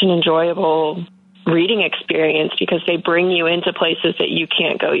are such an enjoyable reading experience because they bring you into places that you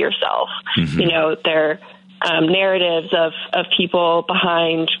can't go yourself. Mm-hmm. narratives of people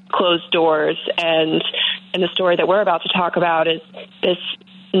behind closed doors. And the story that we're about to talk about is this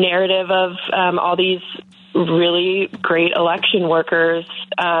narrative of all these really great election workers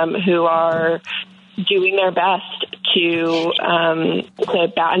who are doing their best to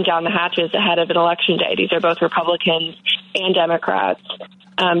batten down the hatches ahead of an election day. These are both Republicans and Democrats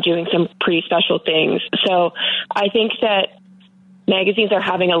doing some pretty special things. So I think that magazines are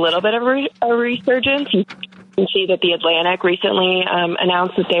having a little bit of a resurgence. You can see that The Atlantic recently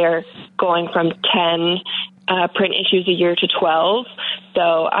announced that they're going from 10 print issues a year to 12.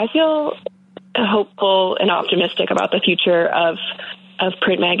 So I feel hopeful and optimistic about the future of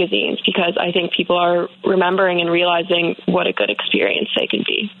print magazines, because I think people are remembering and realizing what a good experience they can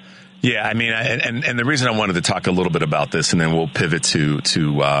be. Yeah, I mean, and the reason I wanted to talk a little bit about this, and then we'll pivot to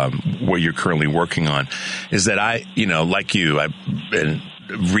what you're currently working on, is that I, like you, I've been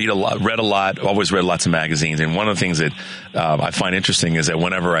read a lot, always read lots of magazines. And one of the things that I find interesting is that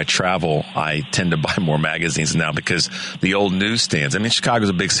whenever I travel, I tend to buy more magazines now, because the old newsstands, I mean, Chicago's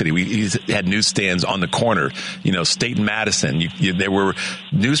a big city. We had newsstands on the corner, State and Madison. There were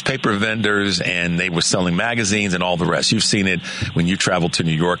newspaper vendors, and they were selling magazines and all the rest. You've seen it when you travel to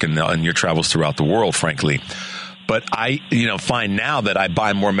New York and your travels throughout the world, frankly. But I, find now that I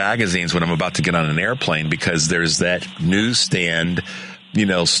buy more magazines when I'm about to get on an airplane, because there's that newsstand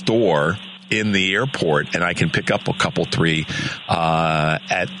store in the airport, and I can pick up a couple, 3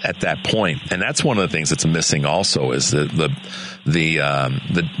 at that point. And that's one of the things that's missing also, is the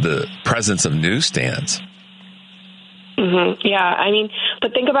presence of newsstands. Mm-hmm. Yeah, I mean,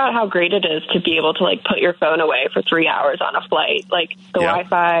 but think about how great it is to be able to put your phone away for 3 hours on a flight. The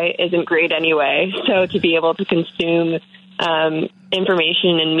Wi-Fi isn't great anyway, so to be able to consume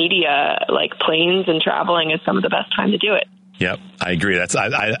information and media like planes and traveling is some of the best time to do it. Yep, I agree.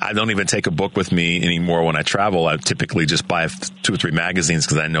 I don't even take a book with me anymore when I travel. I typically just buy 2 or 3 magazines,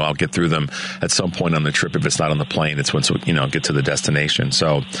 because I know I'll get through them at some point on the trip. If it's not on the plane, it's once get to the destination.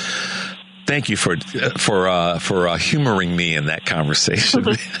 So, thank you for humoring me in that conversation.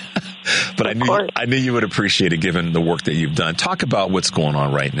 But I knew you would appreciate it, given the work that you've done. Talk about what's going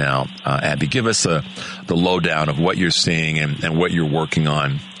on right now, Abby. Give us the lowdown of what you're seeing and what you're working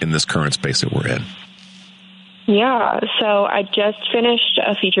on in this current space that we're in. Yeah, so I just finished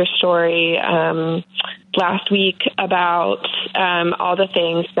a feature story last week about all the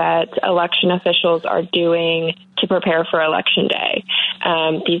things that election officials are doing to prepare for Election Day.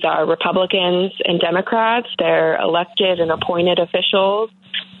 These are Republicans and Democrats. They're elected and appointed officials.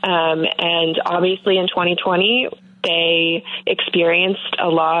 And obviously in 2020, they experienced a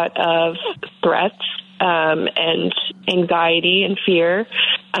lot of threats and anxiety and fear.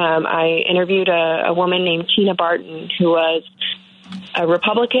 I interviewed a woman named Tina Barton, who was a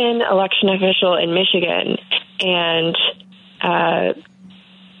Republican election official in Michigan, and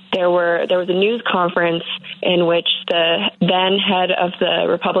there was a news conference in which the then head of the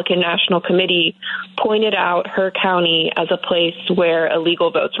Republican National Committee pointed out her county as a place where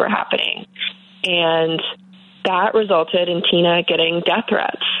illegal votes were happening, and that resulted in Tina getting death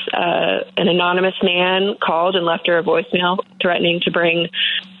threats. An anonymous man called and left her a voicemail threatening to bring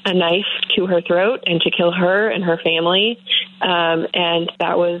a knife to her throat and to kill her and her family. And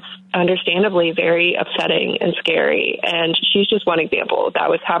that was understandably very upsetting and scary. And she's just one example. That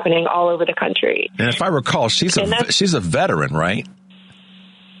was happening all over the country. And if I recall, she's a veteran, right?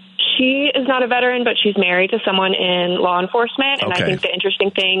 She is not a veteran, but she's married to someone in law enforcement. And I think the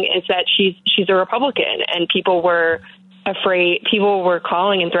interesting thing is that she's a Republican, and people were afraid. People were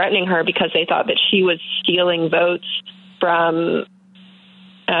calling and threatening her because they thought that she was stealing votes from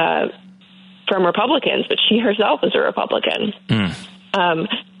Republicans, but she herself is a Republican.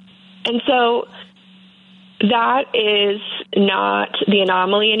 And so that is not the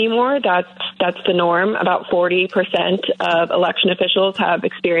anomaly anymore. That's the norm. About 40% of election officials have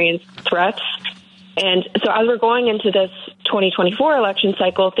experienced threats. And so as we're going into this 2024 election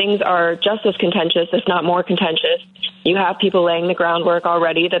cycle, things are just as contentious, if not more contentious. You have people laying the groundwork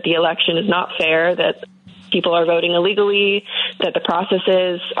already that the election is not fair, that people are voting illegally, that the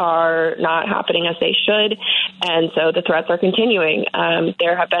processes are not happening as they should. And so the threats are continuing.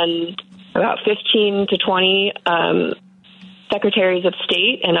 There have been about 15 to 20 secretaries of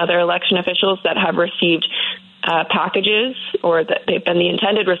state and other election officials that have received packages, or that they've been the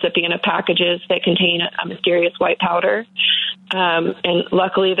intended recipient of packages that contain a mysterious white powder. And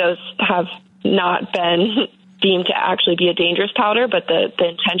luckily those have not been deemed to actually be a dangerous powder, but the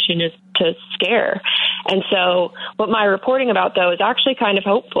intention is to scare. And so what my reporting about, though, is actually kind of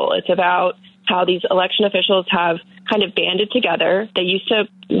hopeful. It's about how these election officials have kind of banded together. They used to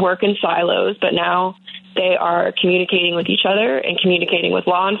work in silos, but now they are communicating with each other and communicating with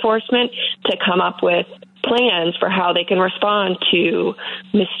law enforcement to come up with plans for how they can respond to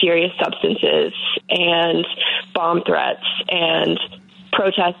mysterious substances and bomb threats and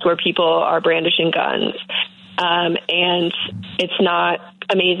protests where people are brandishing guns. And it's not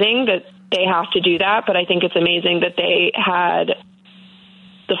amazing that they have to do that, but I think it's amazing that they had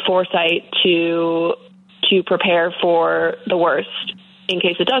the foresight to prepare for the worst in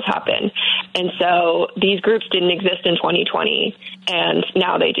case it does happen. And so these groups didn't exist in 2020, and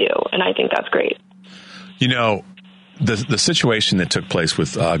now they do. And I think that's great. You know, the situation that took place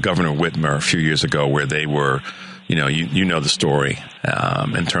with Governor Whitmer a few years ago, where they were, you know the story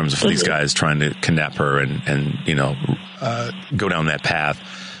in terms of these guys trying to kidnap her and go down that path.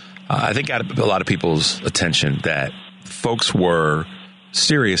 I think got a lot of people's attention that folks were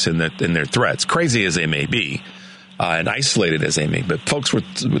serious in their threats, crazy as they may be, and isolated as they may, but folks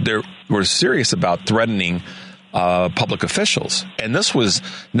were serious about threatening public officials. And this was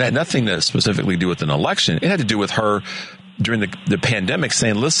nothing to specifically do with an election. It had to do with her during the pandemic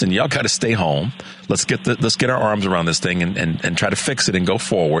saying, listen, y'all got to stay home. Let's get our arms around this thing and try to fix it and go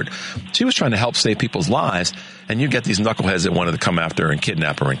forward. She was trying to help save people's lives. And you get these knuckleheads that wanted to come after her and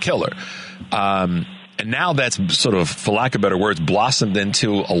kidnap her and kill her. And now that's sort of, for lack of better words, blossomed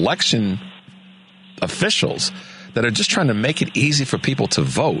into election officials that are just trying to make it easy for people to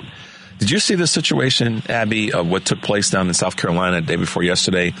vote. Did you see the situation, Abby, of what took place down in South Carolina the day before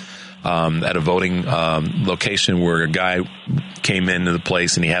yesterday at a voting location where a guy came into the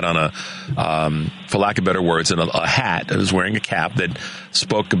place and he had on for lack of better words, a hat. He was wearing a cap that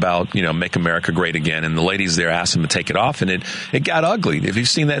spoke about, make America great again. And the ladies there asked him to take it off, and it got ugly. Have you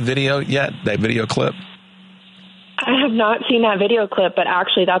seen that video yet, that video clip? I have not seen that video clip, but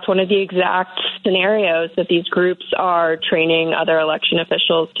actually that's one of the exact scenarios that these groups are training other election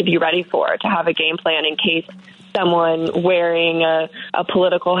officials to be ready for, to have a game plan in case someone wearing a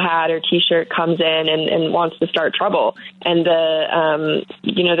political hat or T-shirt comes in and wants to start trouble. And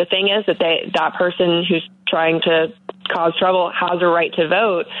the thing is that that person who's trying to cause trouble has a right to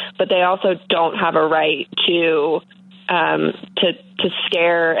vote, but they also don't have a right to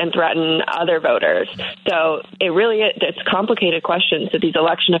scare and threaten other voters. So it's complicated questions that these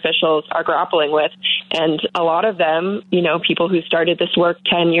election officials are grappling with. And a lot of them, people who started this work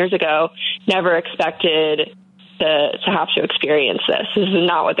 10 years ago, never expected to have to experience this. This is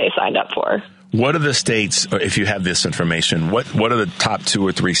not what they signed up for. What are the states, or if you have this information, what are the top 2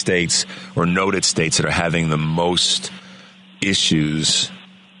 or 3 states or noted states that are having the most issues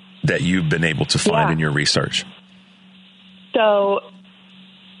that you've been able to find in your research? So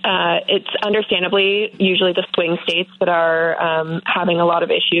it's understandably usually the swing states that are having a lot of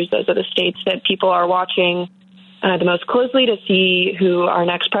issues. Those are the states that people are watching the most closely to see who our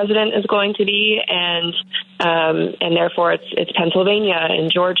next president is going to be, and therefore it's Pennsylvania and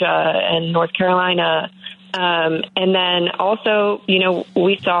Georgia and North Carolina, and then also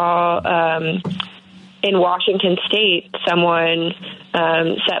we saw in Washington State someone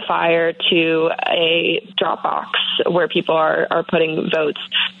set fire to a drop box where people are putting votes.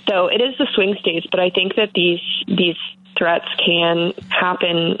 So it is the swing states, but I think that these threats can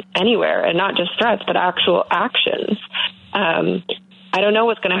happen anywhere, and not just threats, but actual actions. I don't know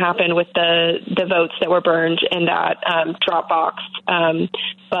what's going to happen with the votes that were burned in that drop box,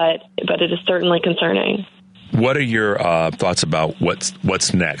 but it is certainly concerning. What are your thoughts about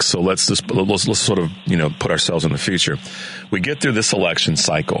what's next? So let's sort of put ourselves in the future. We get through this election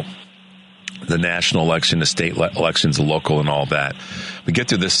cycle, the national election, the state elections, the local, and all that. We get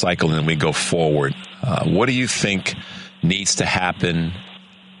through this cycle and then we go forward. What do you think needs to happen?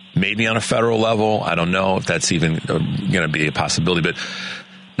 Maybe on a federal level. I don't know if that's even going to be a possibility, but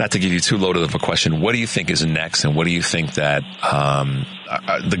not to give you too loaded of a question, what do you think is next, and what do you think that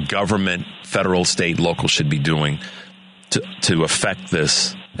the government, federal, state, local, should be doing to affect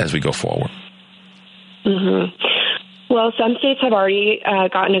this as we go forward? Mm-hmm. Well, some states have already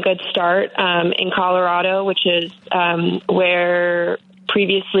gotten a good start. In Colorado, which is where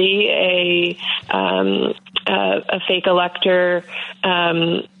previously a fake elector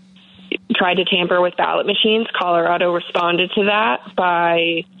tried to tamper with ballot machines, Colorado responded to that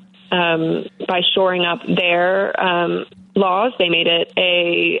by shoring up their laws. They made it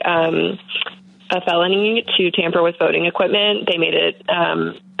a felony to tamper with voting equipment. They made it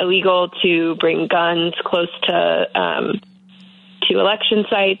illegal to bring guns close to election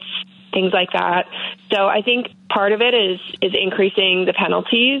sites, things like that. So I think part of it is increasing the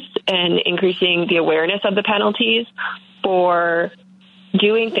penalties and increasing the awareness of the penalties for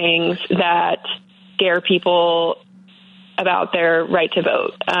doing things that scare people about their right to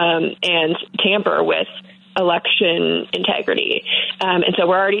vote and tamper with election integrity. And so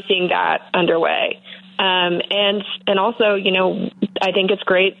we're already seeing that underway. And also, I think it's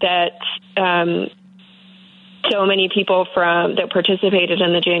great that so many people that participated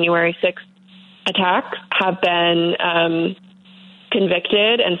in the January 6th attack have been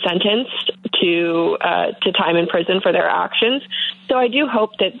convicted and sentenced to time in prison for their actions. So I do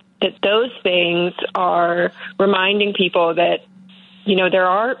hope that those things are reminding people that, there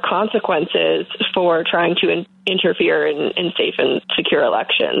are consequences for trying to interfere in safe and secure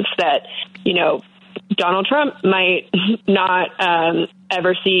elections, that, Donald Trump might not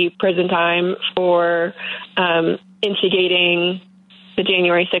ever see prison time for instigating the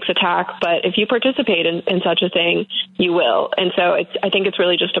January 6th attack, but if you participate in such a thing, you will. And so I think it's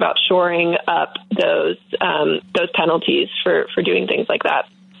really just about shoring up those penalties for doing things like that.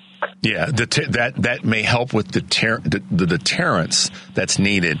 Yeah, that may help with the deterrence that's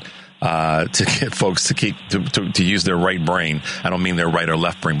needed to get folks to use their right brain. I don't mean their right or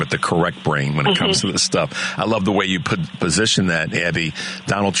left brain, but the correct brain when it comes to this stuff. I love the way you position that, Abby.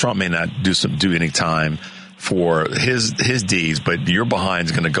 Donald Trump may not do any time for his deeds, but your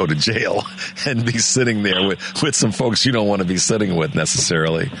behind's going to go to jail and be sitting there with some folks you don't want to be sitting with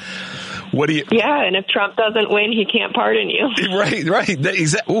necessarily. What do you? Yeah, and if Trump doesn't win, he can't pardon you. Right.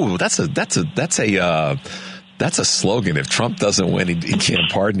 Exactly. Ooh, that's a slogan. If Trump doesn't win, he can't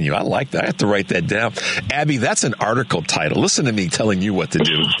pardon you. I like that. I have to write that down. Abby, that's an article title. Listen to me telling you what to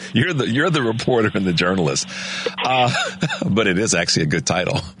do. You're the reporter and the journalist. But it is actually a good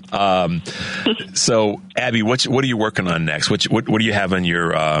title. So, Abby, what are you working on next? What do you have in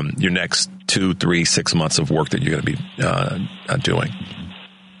your next 2, 3, 6 months of work that you're going to be doing?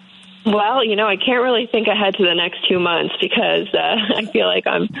 Well, I can't really think ahead to the next 2 months because I feel like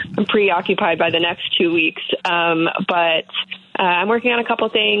I'm preoccupied by the next 2 weeks. But I'm working on a couple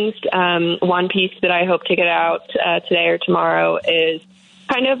things. One piece that I hope to get out today or tomorrow is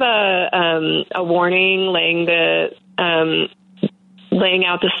kind of a warning, laying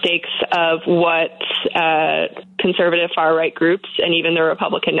out the stakes of what conservative far-right groups and even the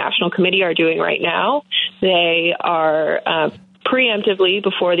Republican National Committee are doing right now. They are preemptively,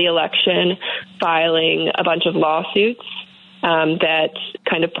 before the election, filing a bunch of lawsuits that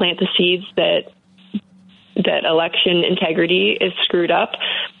kind of plant the seeds that election integrity is screwed up,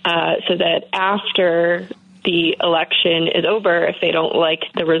 so that after the election is over, if they don't like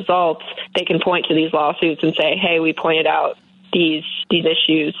the results, they can point to these lawsuits and say, hey, we pointed out these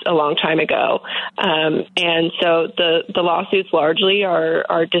issues a long time ago. And so the lawsuits largely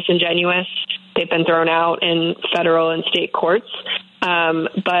are disingenuous. They've been thrown out in federal and state courts.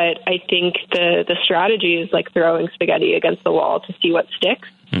 But I think the strategy is like throwing spaghetti against the wall to see what sticks.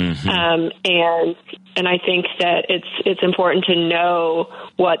 Mm-hmm. And I think that it's important to know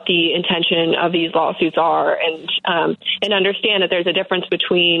what the intention of these lawsuits are and understand that there's a difference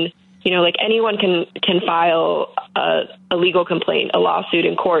between, like anyone can file a legal complaint, a lawsuit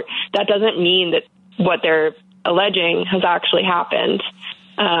in court. That doesn't mean that what they're alleging has actually happened.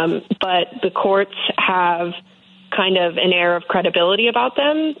 But the courts have kind of an air of credibility about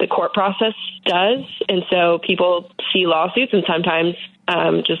them. The court process does. And so people see lawsuits and sometimes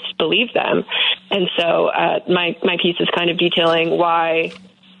just believe them. And so my piece is kind of detailing why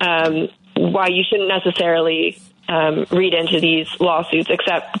you shouldn't necessarily read into these lawsuits,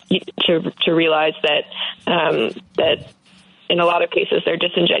 except to realize that in a lot of cases they're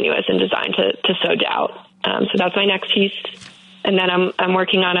disingenuous and designed to sow doubt. So that's my next piece. And then I'm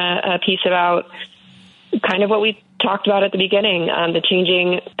working on a piece about kind of what we talked about at the beginning, the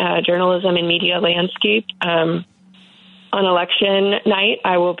changing journalism and media landscape. On election night,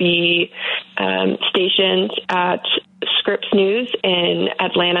 I will be stationed at Scripps News in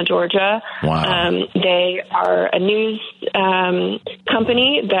Atlanta, Georgia. Wow. They are a news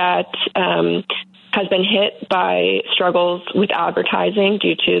company that has been hit by struggles with advertising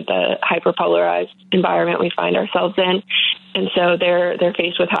due to the hyper-polarized environment we find ourselves in. And so they're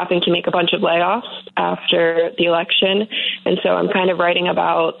faced with having to make a bunch of layoffs after the election. And so I'm kind of writing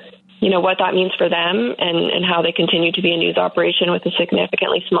about, what that means for them and how they continue to be a news operation with a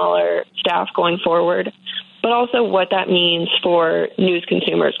significantly smaller staff going forward, but also what that means for news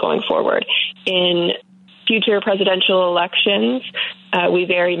consumers going forward. In future presidential elections, we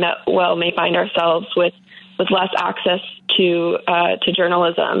very well may find ourselves with less access to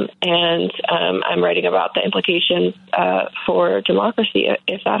journalism, and I'm writing about the implications for democracy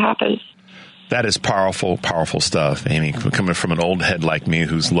if that happens. That is powerful, powerful stuff, Amy. Coming from an old head like me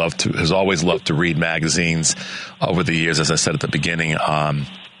who's always loved to read magazines over the years, as I said at the beginning,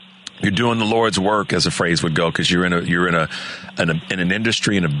 You're doing the Lord's work, as the phrase would go, because you're in an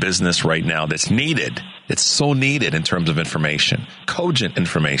industry and a business right now that's needed. It's so needed in terms of information, cogent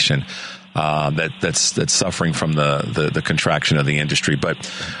information. That's suffering from the contraction of the industry. But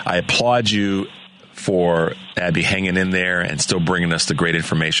I applaud you for, Abby, hanging in there and still bringing us the great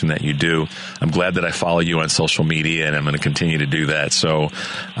information that you do. I'm glad that I follow you on social media, and I'm going to continue to do that. So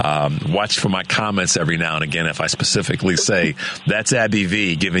watch for my comments every now and again if I specifically say, that's Abby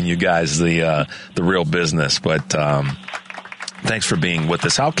V giving you guys the real business. But thanks for being with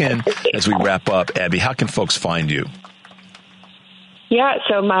us. As we wrap up, Abby, how can folks find you? Yeah,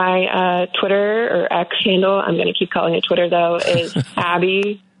 so my Twitter or X handle, I'm going to keep calling it Twitter though, is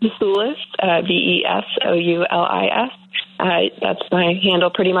Abby Vesoulis, Vesoulis. That's my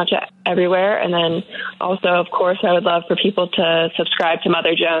handle pretty much everywhere. And then also, of course, I would love for people to subscribe to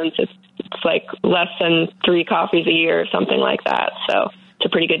Mother Jones. It's like less than 3 coffees a year or something like that. So it's a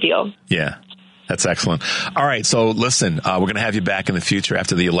pretty good deal. Yeah. That's excellent. All right. So listen, we're going to have you back in the future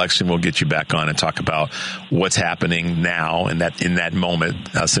after the election. We'll get you back on and talk about what's happening now and in that moment,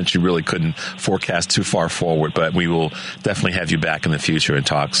 since you really couldn't forecast too far forward. But we will definitely have you back in the future and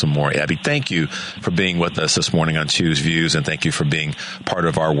talk some more. Abby, thank you for being with us this morning on Choose Views, and thank you for being part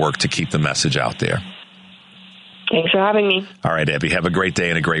of our work to keep the message out there. Thanks for having me. All right, Abby, have a great day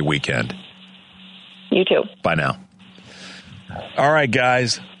and a great weekend. You too. Bye now. All right,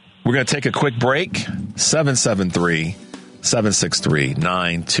 guys. We're going to take a quick break.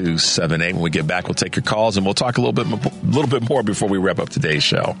 773-763-9278. When we get back, we'll take your calls and we'll talk a little bit more before we wrap up today's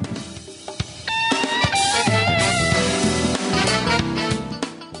show.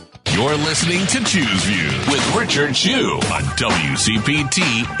 You're listening to Choose Views with Richard Chu on WCPT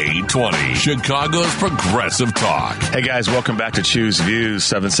 820, Chicago's Progressive Talk. Hey, guys, welcome back to Choose Views,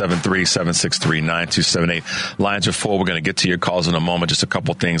 773-763-9278. Lines are full. We're going to get to your calls in a moment. Just a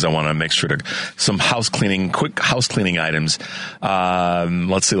couple things I want to make sure to, some quick house cleaning items.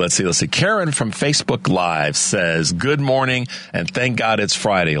 Let's see. Karen from Facebook Live says, good morning, and thank God it's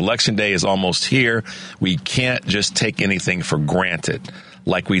Friday. Election day is almost here. We can't just take anything for granted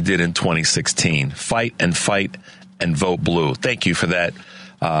like we did in 2016. Fight and vote blue. Thank you for that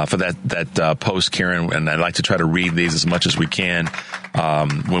post, Karen. And I'd like to try to read these as much as we can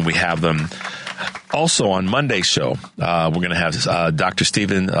when we have them. Also on Monday's show, we're going to have Dr.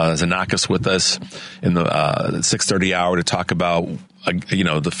 Stephen Zanakis with us in the 6:30 hour to talk about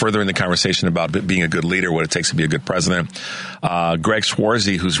the further in the conversation about being a good leader, what it takes to be a good president. Greg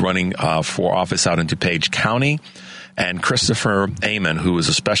Schwarzy, who's running for office out in DuPage County, and Christopher Amon, who is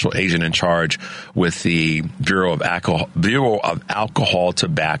a special agent in charge with the Bureau of Alcohol,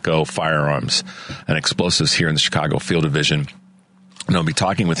 Tobacco, Firearms, and Explosives here in the Chicago Field Division. And I'll be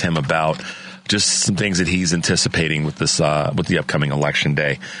talking with him about just some things that he's anticipating with this, with the upcoming election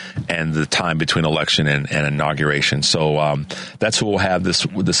day and the time between election and inauguration. So that's who we'll have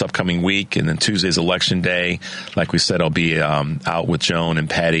this upcoming week. And then Tuesday's election day. Like we said, I'll be out with Joan and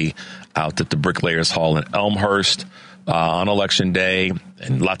Patty out at the Bricklayers Hall in Elmhurst on election day,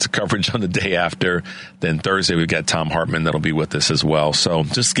 and lots of coverage on the day after. Then Thursday, we've got Tom Hartman that'll be with us as well. So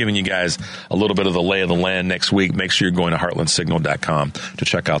just giving you guys a little bit of the lay of the land next week. Make sure you're going to heartlandsignal.com to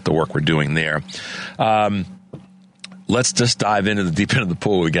check out the work we're doing there. Let's just dive into the deep end of the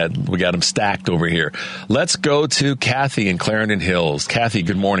pool. We got them stacked over here. Let's go to Kathy in Clarendon Hills. Kathy,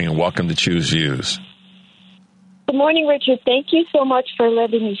 good morning and welcome to Choose Views. Good morning, Richard. Thank you so much for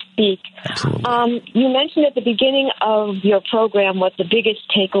letting me speak. Absolutely. You mentioned at the beginning of your program what the biggest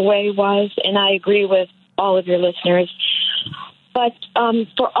takeaway was, and I agree with all of your listeners. But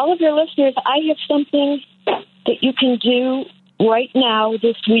for all of your listeners, I have something that you can do right now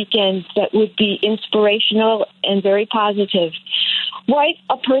this weekend that would be inspirational and very positive. Write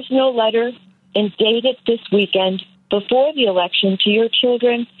a personal letter and date it this weekend before the election to your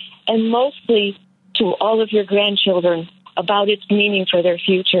children and mostly to all of your grandchildren about its meaning for their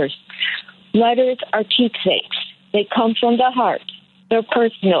futures. Letters are keepsakes. They come from the heart. They're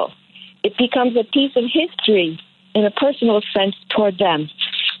personal. It becomes a piece of history in a personal sense toward them.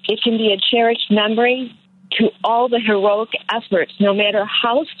 It can be a cherished memory to all the heroic efforts, no matter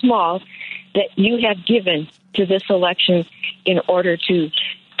how small, that you have given to this election in order to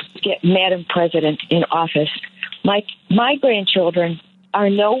get Madam President in office. My grandchildren are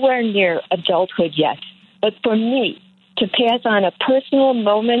nowhere near adulthood yet, but for me to pass on a personal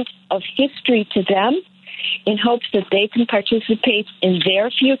moment of history to them in hopes that they can participate in their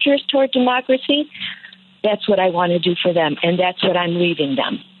futures toward democracy, that's what I want to do for them, and that's what I'm leaving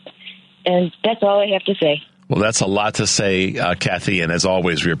them. And that's all I have to say. Well, that's a lot to say, Kathy. And as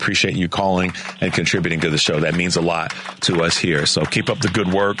always, we appreciate you calling and contributing to the show. That means a lot to us here. So keep up the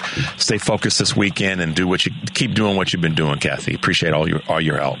good work. Stay focused this weekend and keep doing what you've been doing, Kathy. Appreciate all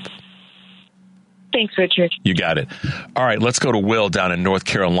your help. Thanks, Richard. You got it. All right, let's go to Will down in North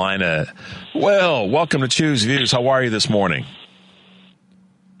Carolina. Will, welcome to Choose Views. How are you this morning?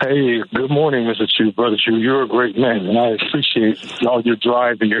 Hey, good morning, Mr. Chu, Brother Chu. You're a great man, and I appreciate all your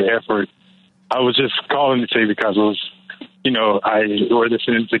drive and your effort. I was just calling to say because it was, I were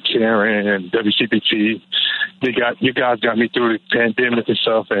listening to Karen and WCPT. You guys got me through the pandemic and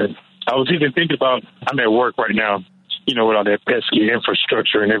stuff, and I was even thinking about, I'm at work right now, with all that pesky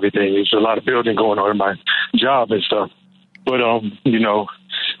infrastructure and everything. There's a lot of building going on in my job and stuff. But, I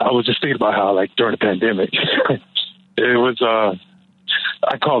was just thinking about how, like, during the pandemic, it was,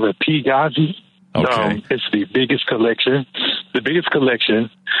 I call it P-Gazi. Okay. It's the biggest collection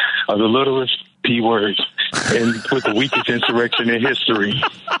of the littlest P words, and with the weakest insurrection in history.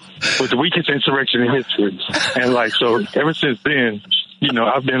 And so ever since then,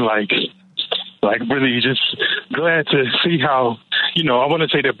 I've been like really just glad to see how, I want to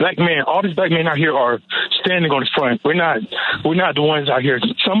say that black men, all these black men out here are standing on the front. We're not the ones out here.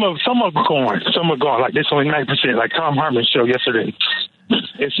 Some are gone. Like, there's only 9%, like Tom Harmon's show yesterday.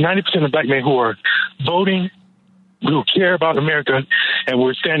 It's 90% of black men who are voting, who care about America, and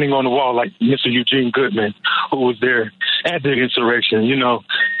we're standing on the wall like Mr. Eugene Goodman, who was there at the insurrection,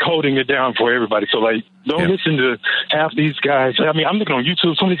 holding it down for everybody. So, don't listen to half these guys. I mean, I'm looking on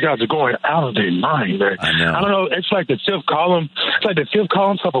YouTube. Some of these guys are going out of their mind, man. I know. I don't know. It's like the fifth column. It's like the fifth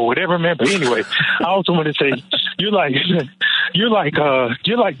column stuff or whatever, man. But anyway, I also want to say, you're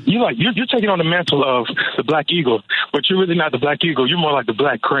taking on the mantle of the Black Eagle, but you're really not the Black Eagle. You're more like the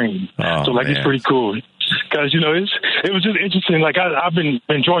Black Crane. Oh, it's pretty cool. Because, it was just interesting. Like, I've been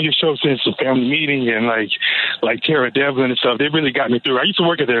enjoying your show since the family meeting, and like Tara Devlin and stuff. They really got me through. I used to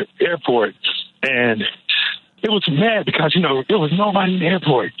work at the airport, and it was mad because, there was nobody in the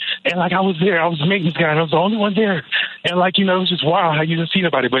airport. And, I was there. I was the maintenance guy, and I was the only one there. And, it was just wild how you didn't see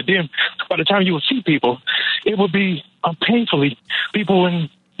nobody. But then by the time you would see people, it would be painfully people in,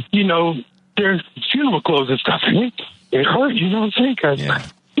 their funeral clothes and stuff. And it hurt, you know what I'm saying? Because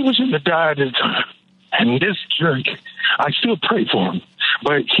people shouldn't have died at the time. And this jerk, I still pray for him,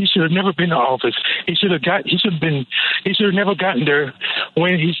 but he should have never been in office. He should have never gotten there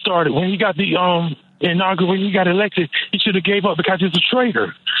when he started. When he got the inaugural, when he got elected, he should have gave up because he's a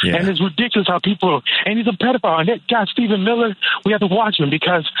traitor. Yeah. And it's ridiculous how people, and he's a pedophile. And that guy, Stephen Miller, we have to watch him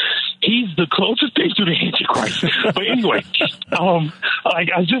because he's the closest thing to the Antichrist. But anyway,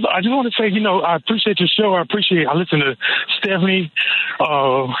 I just want to say, I appreciate your show. I listen to Stephanie,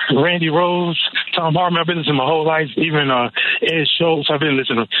 Randy Rose, Tom Harmon. I've been listening my whole life. Even Ed Schultz, I've been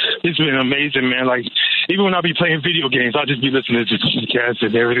listening. It's been amazing, man. Like, even when I be playing video games, I'll just be listening to podcasts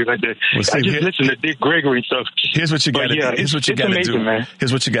and everything like that. Well, I just listen to Dick Gregory and stuff. Here's what you got to do. Here's what you got to do. Man.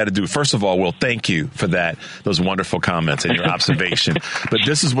 Here's what you got to do. First of all, Will, thank you for those wonderful comments and your observation. But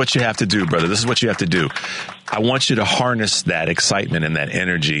this is what you have to do, brother. This is what you have to do. I want you to harness that excitement and that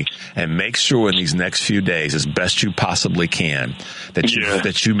energy and make sure in these next few days, as best you possibly can, that you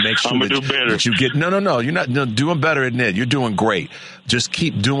make sure that you get, no, you're not doing better than it. You're doing great. Just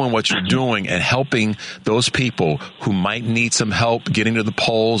keep doing what you're doing and helping those people who might need some help getting to the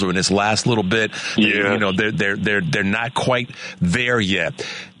polls or in this last little bit. Yeah. They're not quite there yet.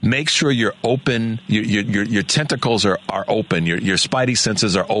 Make sure you're open. Your tentacles are open. Your spidey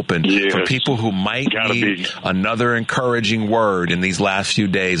senses are open for people who might need another encouraging word in these last few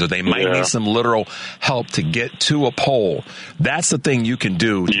days, or they might need some literal help to get to a poll. That's the thing you can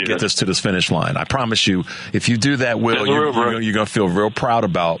do to get this to this finish line. I promise you, if you do that, Will, you're going to feel real proud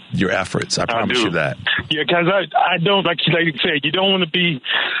about your efforts. I promise you that. Yeah, because I don't, like you said, you don't want to be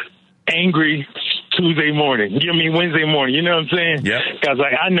angry Tuesday morning. Wednesday morning. You know what I'm saying? Yeah. Because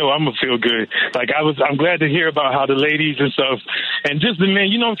I know I'm gonna feel good. I'm glad to hear about how the ladies and stuff, and just the men.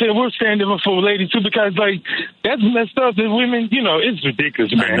 You know what I'm saying? We're standing up for ladies too, because that's messed up. The women, it's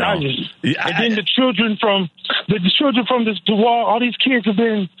ridiculous, man. And then the children from the wall. All these kids have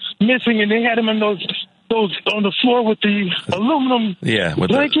been missing, and they had them in those on the floor with the aluminum with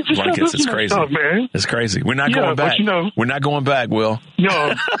blankets. The blankets. It's crazy. Stuff, man. It's crazy. We're not going back. We're not going back, Will.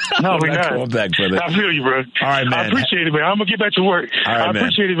 No, we're not going back, brother. I feel you, bro. All right, man. I appreciate it, man. I'm going to get back to work. All right, I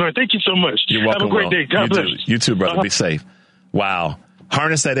appreciate it, man. Thank you so much. You're welcome, Have a great day. God bless. You too, brother. Be safe. Wow.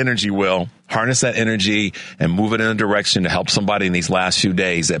 Harness that energy, Will. Harness that energy and move it in a direction to help somebody in these last few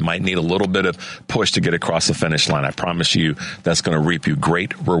days that might need a little bit of push to get across the finish line. I promise you that's going to reap you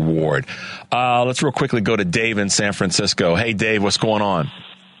great reward. Let's real quickly go to Dave in San Francisco. Hey, Dave, what's going on?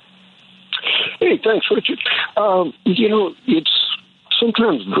 Hey, Hey, thanks, Richard. It's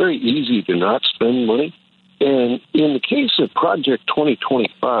sometimes very easy to not spend money. And in the case of Project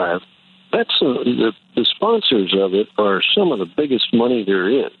 2025, that's the sponsors of it are some of the biggest money there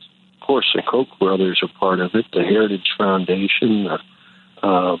is. Of course, the Koch brothers are part of it, the Heritage Foundation.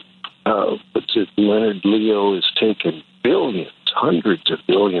 Leonard Leo has taken billions, hundreds of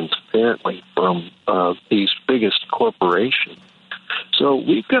billions, apparently, from these biggest corporations. So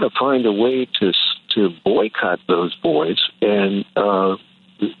we've got to find a way to boycott those boys and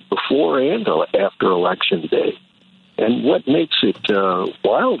before and after Election Day. And what makes it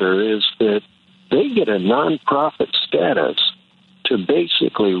wilder is that they get a nonprofit status to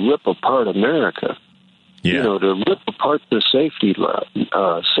basically rip apart America. Yeah. To rip apart the safety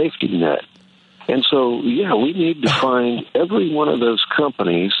net. And so, we need to find every one of those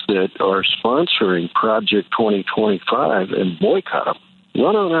companies that are sponsoring Project 2025 and boycott them.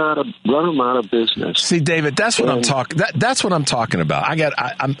 Run them out of business. See, David, that's what I'm talking. That's what I'm talking about.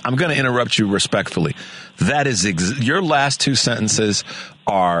 I'm going to interrupt you respectfully. That is your last two sentences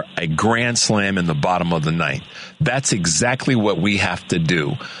are a grand slam in the bottom of the ninth. That's exactly what we have to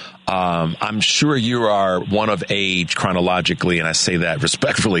do. I'm sure you are one of age chronologically, and I say that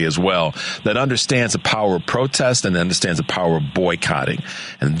respectfully as well, that understands the power of protest and understands the power of boycotting.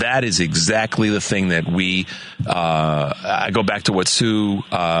 And that is exactly the thing that I go back to what Sue,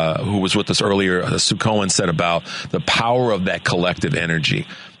 who was with us earlier, Sue Cowin said about the power of that collective energy.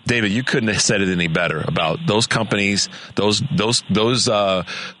 David, you couldn't have said it any better about those companies, those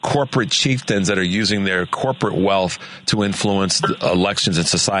corporate chieftains that are using their corporate wealth to influence elections in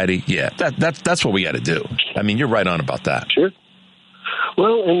society. Yeah, that's what we got to do. I mean, you're right on about that. Sure.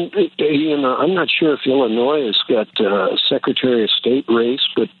 Well, and I'm not sure if Illinois has got a Secretary of State race,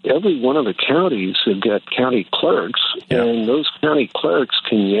 but every one of the counties have got county clerks, and those county clerks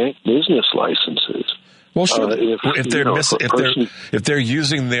can yank business licenses. Well, sure. If they're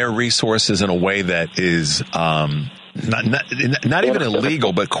using their resources in a way that is not even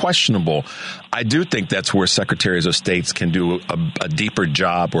illegal but questionable, I do think that's where secretaries of states can do a deeper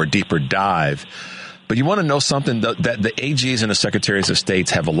job or a deeper dive. But you want to know something? That the AGs and the secretaries of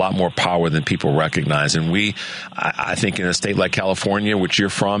states have a lot more power than people recognize. And I think in a state like California, which you're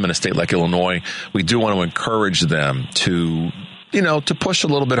from, and a state like Illinois, we do want to encourage them to push a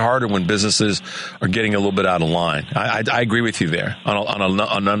little bit harder when businesses are getting a little bit out of line. I agree with you there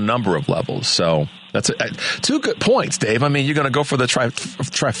on a number of levels. So that's two good points, Dave. I mean, you're going to go for the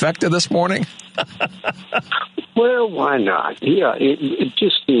trifecta this morning? Well, why not? Yeah, it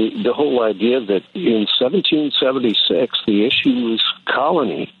just the whole idea that in 1776 the issue was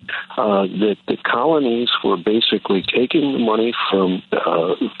colony, that the colonies were basically taking the money from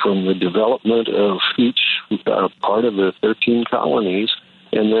the development of each part of the 13 colonies,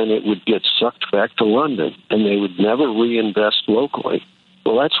 and then it would get sucked back to London, and they would never reinvest locally.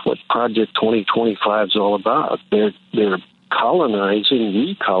 Well, that's what Project 2025 is all about. They're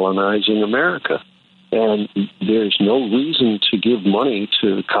recolonizing America. And there's no reason to give money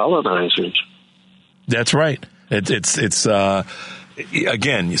to colonizers. That's right. It's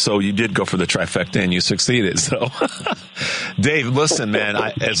again, so you did go for the trifecta and you succeeded. So, Dave, listen, man,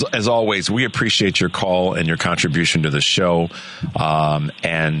 as always, we appreciate your call and your contribution to the show.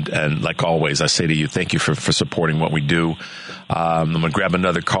 And like always, I say to you, thank you for supporting what we do. I'm going to grab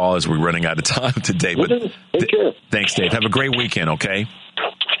another call as we're running out of time today. But take care. Thanks, Dave. Have a great weekend, okay?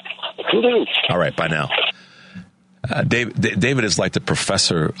 All right, bye now. David is like the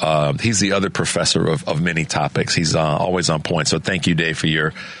professor. He's the other professor of many topics. He's always on point. So thank you, Dave, for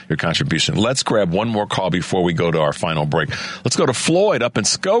your contribution. Let's grab one more call before we go to our final break. Let's go to Floyd up in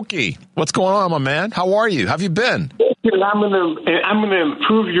Skokie. What's going on, my man? How are you? How have you been? I'm gonna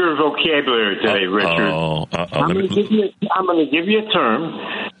improve your vocabulary today, Richard. I'm gonna give you a term,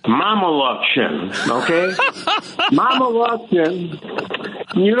 mama-luction, okay? Mama-luction.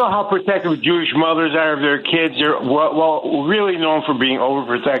 You know how protective Jewish mothers are of their kids. They're really known for being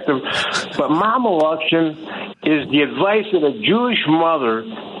overprotective. But mama-luction is the advice that a Jewish mother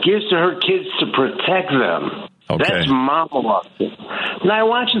gives to her kids to protect them. Okay. That's mama-luction. Now I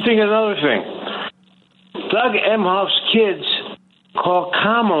want you to think of another thing. Doug Emhoff's kids call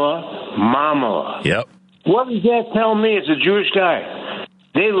Kamala Mamala. Yep. What does that tell me as a Jewish guy?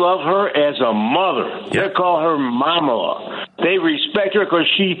 They love her as a mother. Yep. They call her Mamala. They respect her because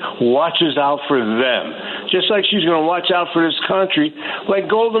she watches out for them. Just like she's going to watch out for this country, like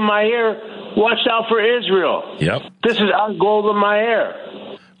Golda Meir watched out for Israel. Yep. This is our Golda Meir.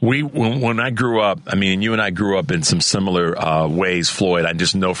 When I grew up, I mean, you and I grew up in some similar ways, Floyd. I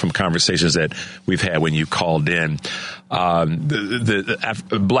just know from conversations that we've had when you called in, black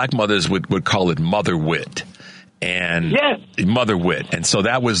mothers would call it mother wit. And mother wit. And so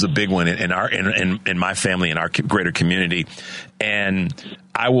that was the big one in my family, in our greater community. And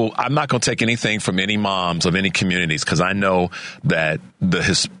I'm not going to take anything from any moms of any communities, because I know that the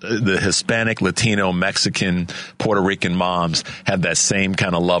Hispanic, Latino, Mexican, Puerto Rican moms have that same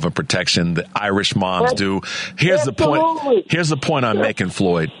kind of love and protection that Irish moms do. Here's the point I'm making,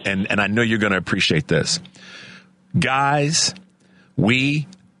 Floyd, and I know you're going to appreciate this. Guys, we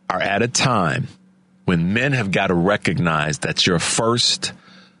are at a time when men have got to recognize that your first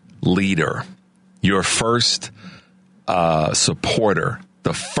leader, your first supporter,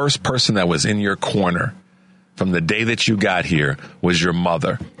 the first person that was in your corner from the day that you got here was your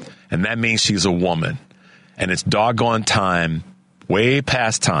mother. And that means she's a woman. And it's doggone time, way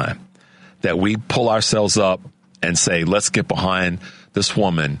past time, that we pull ourselves up and say, let's get behind this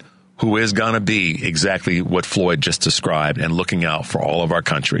woman who is going to be exactly what Floyd just described and looking out for all of our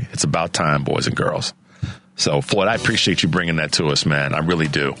country. It's about time, boys and girls. So, Floyd, I appreciate you bringing that to us, man. I really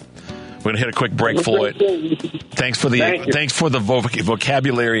do. We're going to hit a quick break, Floyd. Thanks for the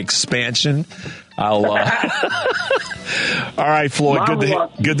vocabulary expansion. All right, Floyd,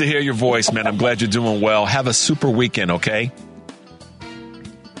 good to hear your voice, man. I'm glad you're doing well. Have a super weekend, okay?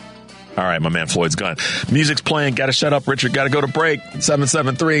 All right, my man Floyd's gone. Music's playing. Got to shut up, Richard. Got to go to break.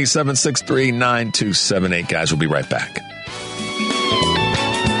 773-763-9278. Guys, we'll be right back.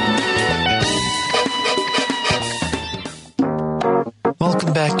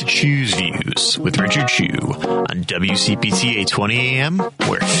 Welcome back to Chew's Views with Richard Chew on WCPT 820 AM,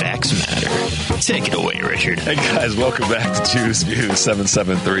 where facts matter. Take it away, Richard. Hey, guys, welcome back to Chew's Views,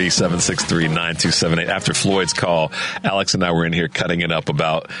 773-763-9278. After Floyd's call, Alex and I were in here cutting it up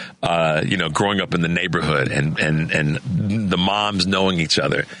about, growing up in the neighborhood and the moms knowing each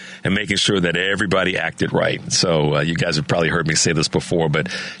other and making sure that everybody acted right. So you guys have probably heard me say this before,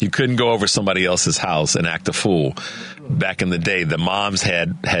 but you couldn't go over somebody else's house and act a fool. Back in the day, the moms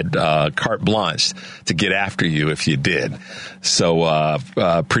had carte blanche to get after you if you did. So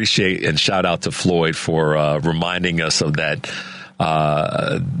appreciate and shout out to Floyd for reminding us of that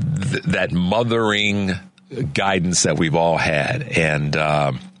that mothering guidance that we've all had. And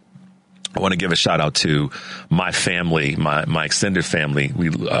I want to give a shout out to my family, my extended family. We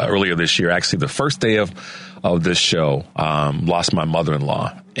earlier this year, actually the first day of this show, lost my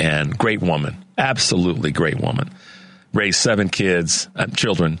mother-in-law, and great woman, absolutely great woman. Raised 7 kids,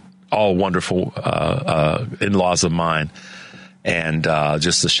 children, all wonderful in-laws of mine. And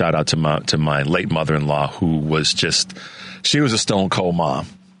just a shout out to my late mother-in-law, who was she was a stone cold mom.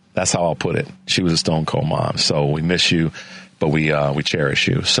 That's how I'll put it. She was a stone cold mom. So we miss you, but we cherish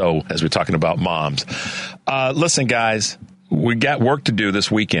you. So as we're talking about moms, listen, guys, we got work to do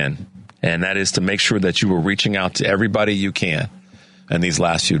this weekend, and that is to make sure that you are reaching out to everybody you can in these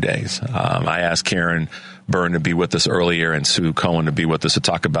last few days. I asked Karen Byrne to be with us earlier and Sue Cowin to be with us to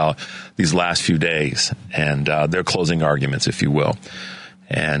talk about these last few days and their closing arguments, if you will.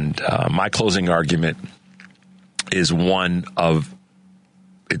 And my closing argument is one of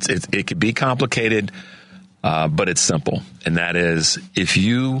it could be complicated, but it's simple. And that is, if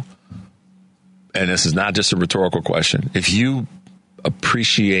you, and this is not just a rhetorical question, if you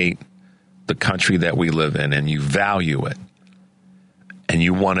appreciate the country that we live in and you value it, and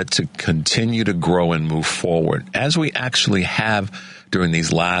you want it to continue to grow and move forward, as we actually have during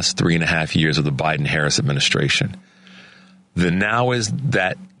these last 3.5 years of the Biden-Harris administration, then now is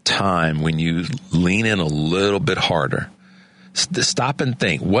that time when you lean in a little bit harder. Stop and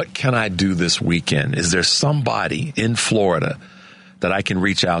think, what can I do this weekend? Is there somebody in Florida that I can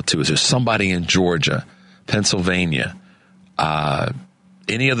reach out to? Is there somebody in Georgia, Pennsylvania,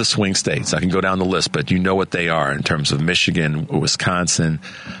 any of the swing states? I can go down the list, but you know what they are in terms of Michigan, Wisconsin,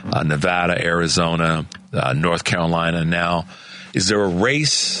 Nevada, Arizona, North Carolina. Now, is there a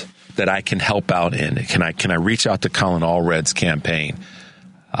race that I can help out in? Can I reach out to Colin Allred's campaign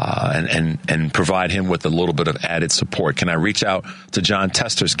and provide him with a little bit of added support? Can I reach out to John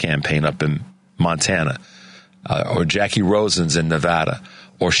Tester's campaign up in Montana, or Jackie Rosen's in Nevada,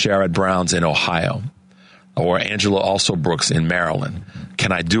 or Sherrod Brown's in Ohio, or Angela Alsobrooks in Maryland?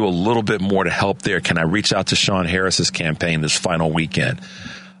 Can I do a little bit more to help there? Can I reach out to Sean Harris's campaign this final weekend?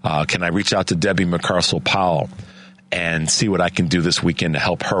 Can I reach out to Debbie McCarcel Powell and see what I can do this weekend to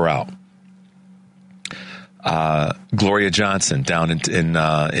help her out? Gloria Johnson down in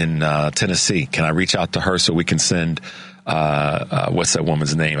Tennessee. Can I reach out to her so we can send what's that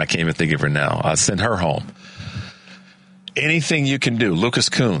woman's name? I can't even think of her now. Send her home. anything you can do. Lucas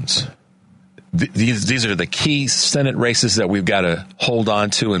Coons. These are the key Senate races that we've got to hold on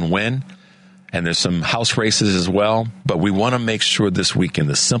to and win. And there's some House races as well. But we want to make sure this weekend,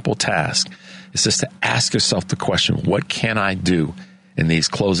 the simple task is just to ask yourself the question, what can I do in these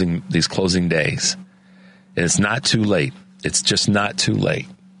closing days? And it's not too late. It's just not too late.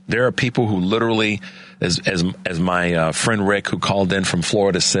 There are people who literally, as my friend Rick, who called in from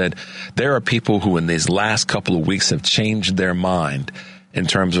Florida, said, there are people who in these last couple of weeks have changed their mind in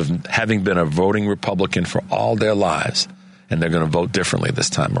terms of having been a voting Republican for all their lives, and they're going to vote differently this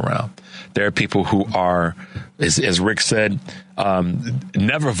time around. There are people who are, as Rick said,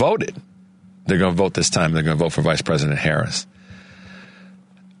 never voted. They're going to vote this time. They're going to vote for Vice President Harris.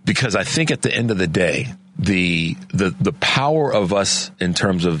 Because I think at the end of the day, the power of us in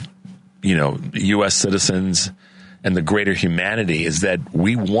terms of, U.S. citizens and the greater humanity is that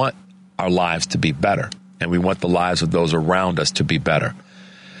we want our lives to be better, and we want the lives of those around us to be better.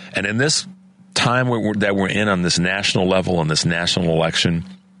 And in this time that we're in on this national level, on this national election,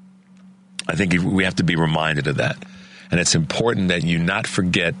 I think we have to be reminded of that. And it's important that you not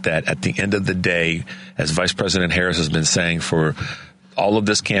forget that at the end of the day, as Vice President Harris has been saying for all of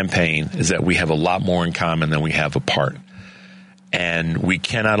this campaign, is that we have a lot more in common than we have apart. And we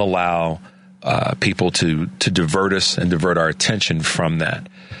cannot allow people to divert us and divert our attention from that.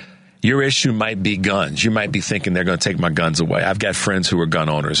 Your issue might be guns. You might be thinking they're going to take my guns away. I've got friends who are gun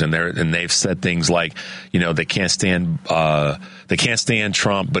owners, and they've said things like, they can't stand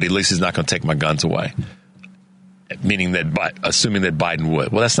Trump, but at least he's not going to take my guns away. Meaning that, assuming that Biden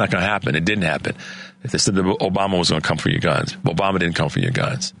would. Well, that's not going to happen. It didn't happen. If they said that Obama was going to come for your guns, Obama didn't come for your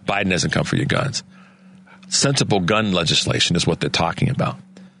guns. Biden hasn't come for your guns. Sensible gun legislation is what they're talking about.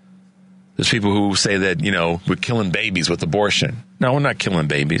 There's people who say that, we're killing babies with abortion. No, we're not killing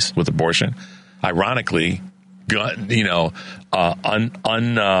babies with abortion. Ironically,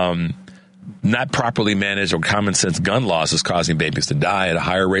 not properly managed or common sense gun laws is causing babies to die at a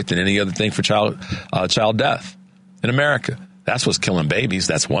higher rate than any other thing for child death in America. That's what's killing babies.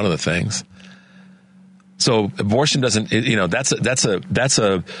 That's one of the things. So abortion doesn't, that's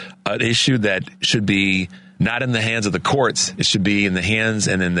an issue that should be not in the hands of the courts. It should be in the hands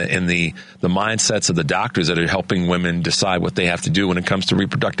and in the mindsets of the doctors that are helping women decide what they have to do when it comes to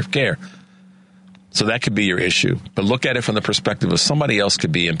reproductive care. So that could be your issue. But look at it from the perspective of somebody else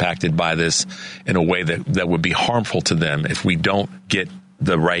could be impacted by this in a way that would be harmful to them if we don't get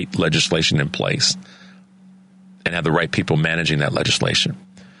the right legislation in place and have the right people managing that legislation.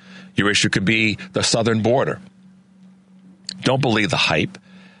 Your issue could be the southern border. Don't believe the hype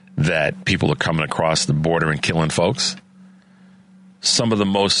that people are coming across the border and killing folks. Some of the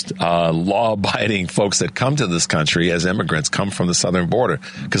most law-abiding folks that come to this country as immigrants come from the southern border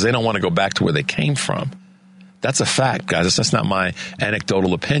because they don't want to go back to where they came from. That's a fact, guys. That's not my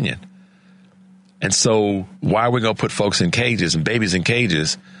anecdotal opinion. And so why are we going to put folks in cages and babies in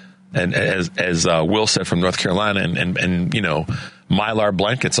cages? And as Will said from North Carolina and Mylar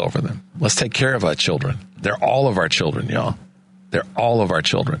blankets over them. Let's take care of our children. They're all of our children, y'all. They're all of our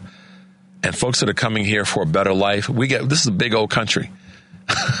children. And folks that are coming here for a better life, this is a big old country.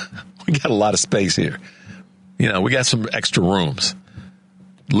 We got a lot of space here. We got some extra rooms,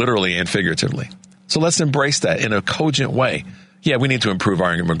 literally and figuratively. So let's embrace that in a cogent way. Yeah, we need to improve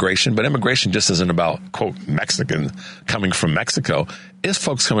our immigration, but immigration just isn't about, quote, Mexican coming from Mexico. It's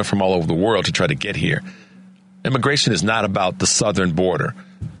folks coming from all over the world to try to get here. Immigration is not about the southern border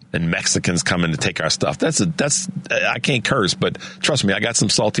and Mexicans coming to take our stuff. That's I can't curse, but trust me, I got some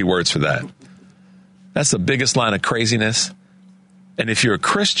salty words for that. That's the biggest line of craziness. And if you're a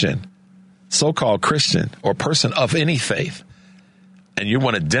Christian, so-called Christian, or person of any faith, and you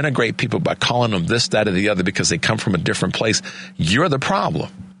want to denigrate people by calling them this, that, or the other because they come from a different place, you're the problem.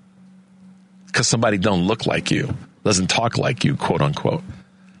 Because somebody don't look like you, doesn't talk like you, quote unquote.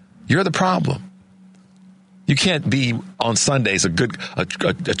 You're the problem. You can't be on Sundays a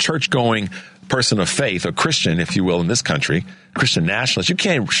church-going person of faith, or Christian, if you will, in this country, Christian nationalist. You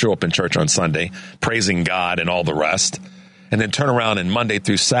can't show up in church on Sunday praising God and all the rest, and then turn around and Monday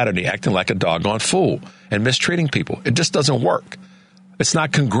through Saturday acting like a doggone fool and mistreating people. It just doesn't work. It's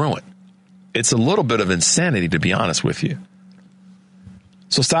not congruent. It's a little bit of insanity, to be honest with you.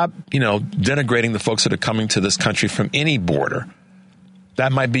 So stop, denigrating the folks that are coming to this country from any border.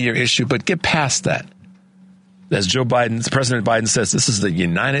 That might be your issue, but get past that. As President Biden says, this is the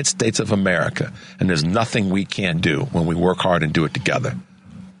United States of America, and there's nothing we can't do when we work hard and do it together.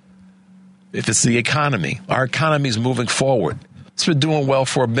 If it's the economy, our economy is moving forward. It's been doing well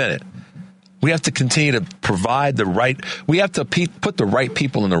for a minute. We have to continue to provide we have to put the right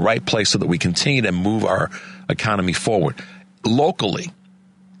people in the right place so that we continue to move our economy forward. Locally,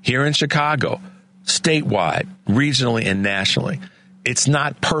 here in Chicago, statewide, regionally, and nationally. It's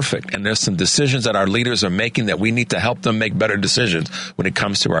not perfect, and there's some decisions that our leaders are making that we need to help them make better decisions when it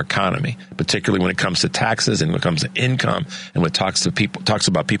comes to our economy, particularly when it comes to taxes and when it comes to income and when it talks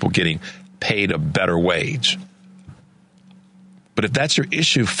about people getting paid a better wage. But if that's your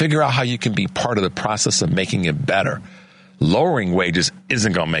issue, figure out how you can be part of the process of making it better. Lowering wages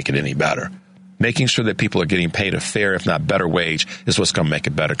isn't going to make it any better. Making sure that people are getting paid a fair, if not better wage is what's going to make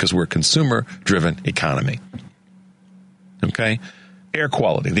it better because we're a consumer-driven economy. Okay? Air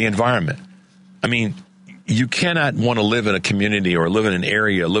quality, the environment. I mean, you cannot want to live in a community or live in an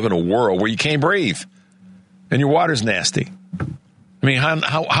area, live in a world where you can't breathe and your water's nasty. I mean,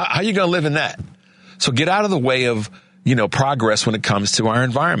 how are you going to live in that? So get out of the way of, progress when it comes to our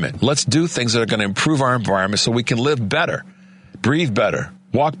environment. Let's do things that are going to improve our environment so we can live better, breathe better,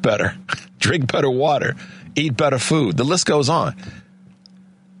 walk better, drink better water, eat better food. The list goes on.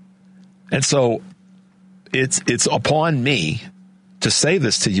 And so it's upon me to say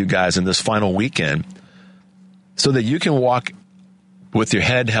this to you guys in this final weekend so that you can walk with your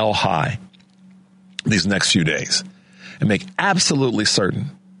head held high these next few days and make absolutely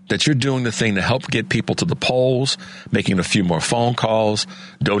certain that you're doing the thing to help get people to the polls, making a few more phone calls,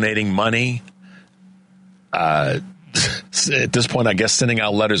 donating money. At this point, I guess sending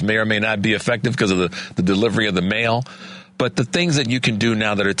out letters may or may not be effective because of the delivery of the mail. But the things that you can do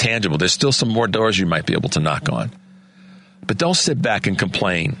now that are tangible, there's still some more doors you might be able to knock on. But don't sit back and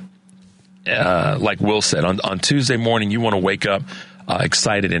complain. Like Will said, on Tuesday morning, you want to wake up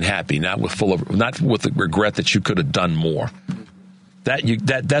excited and happy, not with the regret that you could have done more.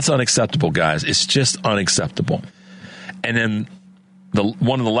 That's unacceptable, guys. It's just unacceptable. And then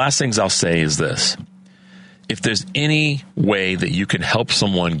one of the last things I'll say is this. If there's any way that you can help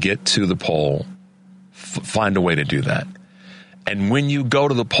someone get to the poll, find a way to do that. And when you go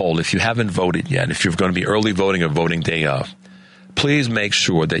to the poll, if you haven't voted yet, if you're going to be early voting or voting day of, please make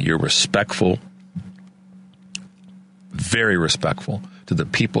sure that you're respectful, very respectful to the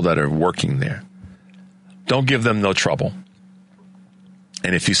people that are working there. Don't give them no trouble.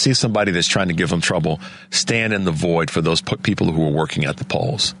 And if you see somebody that's trying to give them trouble, stand in the void for those people who are working at the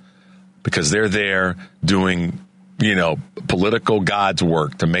polls, because they're there doing, political God's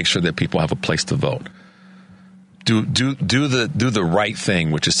work to make sure that people have a place to vote. Do the right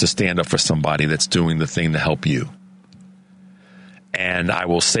thing, which is to stand up for somebody that's doing the thing to help you. And I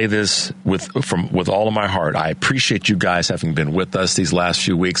will say this with all of my heart. I appreciate you guys having been with us these last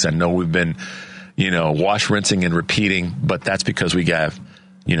few weeks. I know we've been, wash, rinsing, and repeating, but that's because we got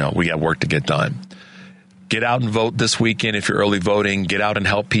work to get done. Get out and vote this weekend if you're early voting. Get out and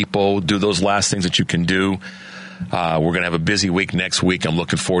help people. Do those last things that you can do. We're going to have a busy week next week. I'm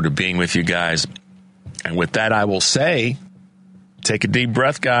looking forward to being with you guys. And with that, I will say, take a deep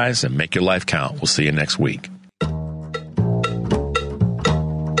breath, guys, and make your life count. We'll see you next week.